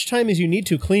as much time as you need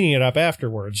to cleaning it up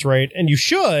afterwards, right? And you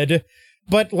should.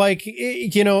 But, like,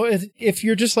 you know, if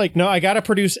you're just like, no, I got to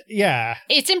produce. Yeah.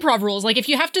 It's improv rules. Like, if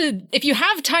you have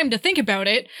time to think about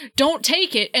it, don't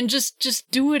take it and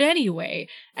just do it anyway,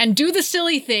 and do the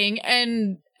silly thing.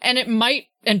 And it might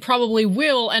and probably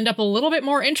will end up a little bit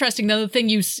more interesting than the thing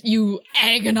you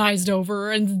agonized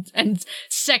over and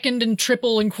second and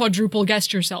triple and quadruple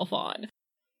guessed yourself on.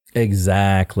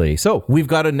 Exactly. So we've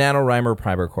got a NaNoWriMo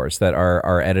primer course that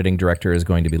our editing director is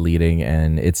going to be leading,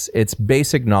 and it's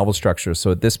basic novel structure.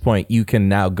 So at this point, you can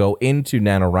now go into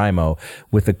NaNoWriMo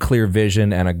with a clear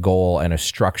vision and a goal and a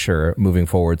structure moving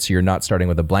forward. So you're not starting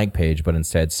with a blank page, but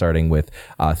instead starting with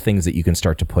things that you can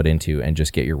start to put into and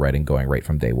just get your writing going right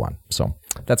from day one. So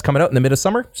that's coming out in the mid of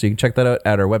summer. So you can check that out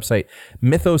at our website,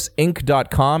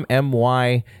 mythosink.com,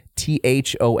 mythosink.com.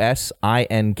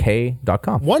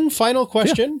 One final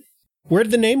question. Yeah. Where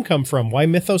did the name come from? Why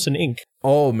Mythos and Ink?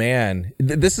 Oh, man.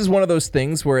 This is one of those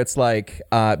things where it's like,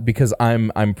 because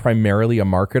I'm primarily a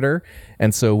marketer,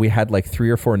 and so we had like 3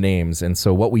 or 4 names. And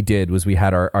so what we did was we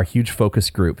had our huge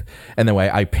focus group, and then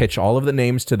I pitch all of the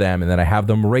names to them, and then I have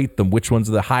them rate them, which one's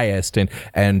the highest,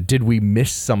 and did we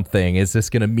miss something? Is this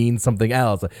going to mean something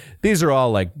else? These are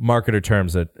all like marketer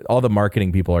terms that all the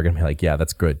marketing people are going to be like, yeah,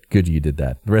 that's good. Good you did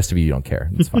that. The rest of you don't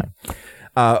care. It's fine.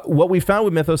 What we found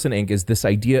with Mythos and Ink is this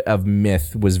idea of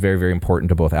myth was very, very important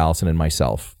to both Allison and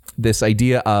myself. This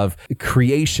idea of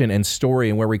creation and story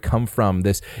and where we come from.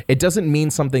 It doesn't mean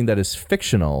something that is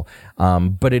fictional,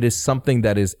 but it is something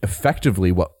that is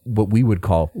effectively what we would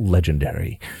call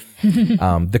legendary.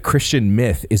 The Christian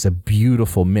myth is a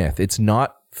beautiful myth. It's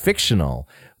not fictional,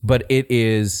 but it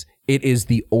is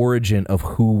the origin of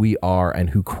who we are and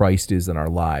who Christ is in our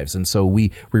lives. And so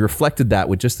we reflected that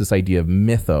with just this idea of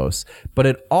mythos, but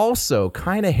it also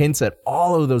kind of hints at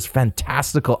all of those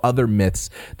fantastical other myths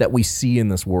that we see in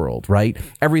this world, right?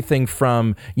 Everything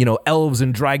from, elves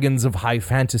and dragons of high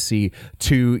fantasy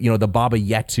to, the Baba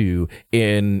Yetu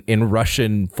in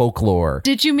Russian folklore.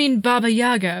 Did you mean Baba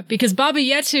Yaga? Because Baba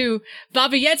Yaga is the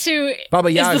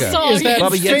song. Is that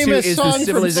Baba Yetu is the song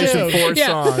Civilization 4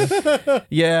 song.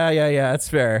 Yeah, that's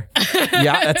fair.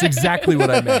 Yeah, that's exactly what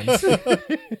I meant. I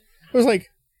was like,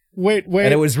 wait.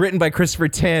 And it was written by Christopher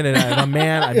Tin, and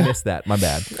I missed that. My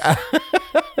bad.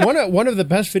 One of the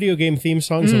best video game theme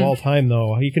songs of all time,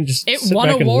 though. You can just sit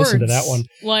back and listen to that one.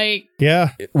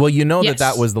 Yeah. Well,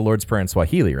 that was the Lord's Prayer in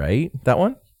Swahili, right? That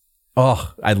one?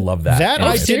 Oh, I love that. That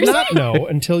I did not know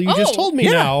until you just told me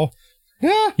now.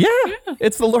 Yeah.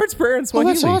 It's the Lord's Prayer in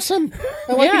Swahili. Oh, that's awesome.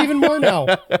 I like it even more now.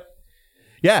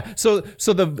 Yeah, so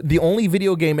the only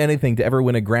video game anything to ever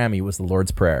win a Grammy was the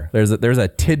Lord's Prayer. There's a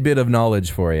tidbit of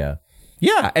knowledge for you.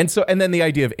 Yeah, and then the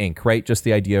idea of ink, right? Just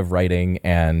the idea of writing,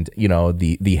 and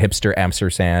the hipster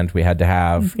ampersand we had to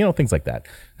have, things like that.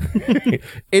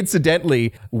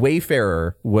 Incidentally,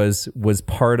 Wayfarer was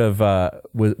part of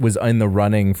was in the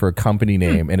running for a company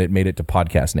name, and it made it to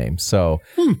podcast name. So,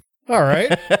 all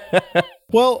right.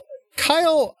 Well,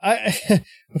 Kyle,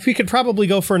 we could probably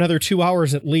go for another 2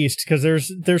 hours at least, because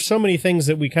there's so many things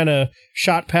that we kind of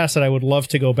shot past that I would love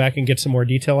to go back and get some more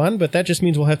detail on, but that just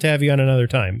means we'll have to have you on another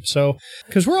time. So,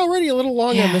 because we're already a little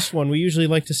long on this one, we usually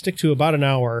like to stick to about an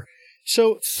hour.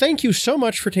 So thank you so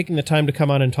much for taking the time to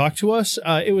come on and talk to us.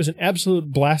 It was an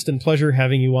absolute blast and pleasure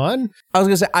having you on. I was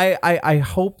going to say, I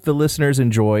hope the listeners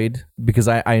enjoyed, because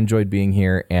I enjoyed being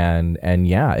here. And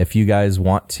yeah, if you guys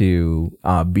want to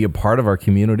be a part of our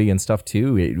community and stuff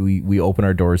too, we open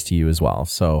our doors to you as well.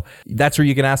 So that's where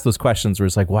you can ask those questions where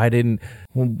it's like, why didn't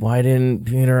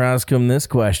Peter ask him this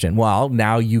question? Well,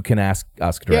 now you can ask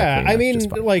us directly. Yeah, I mean,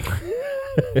 like...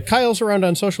 Kyle's around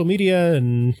on social media,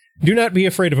 and do not be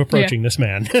afraid of approaching this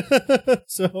man.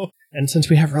 So, and since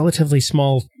we have relatively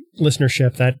small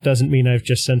listenership, that doesn't mean I've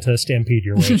just sent a stampede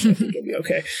your way. So I think it'll be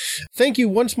okay. Thank you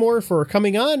once more for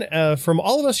coming on. From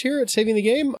all of us here at Saving the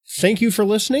Game, thank you for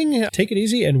listening. Take it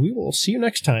easy, and we will see you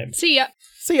next time. See ya.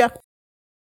 See ya.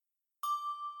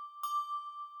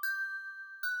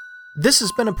 This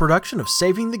has been a production of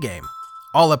Saving the Game.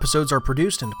 All episodes are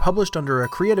produced and published under a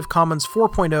Creative Commons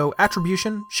 4.0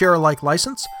 Attribution, Share-alike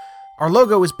license. Our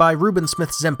logo is by Ruben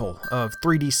Smith Zempel of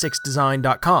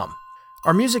 3d6design.com.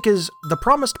 Our music is The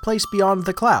Promised Place Beyond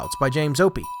the Clouds by James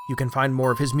Opie. You can find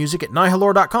more of his music at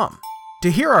nihilore.com.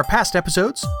 To hear our past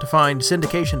episodes, to find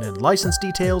syndication and license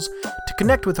details, to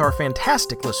connect with our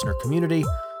fantastic listener community,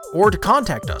 or to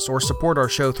contact us or support our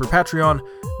show through Patreon,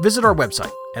 visit our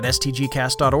website at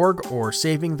stgcast.org or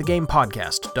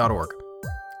savingthegamepodcast.org.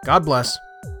 God bless,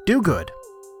 do good,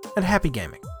 and happy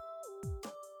gaming.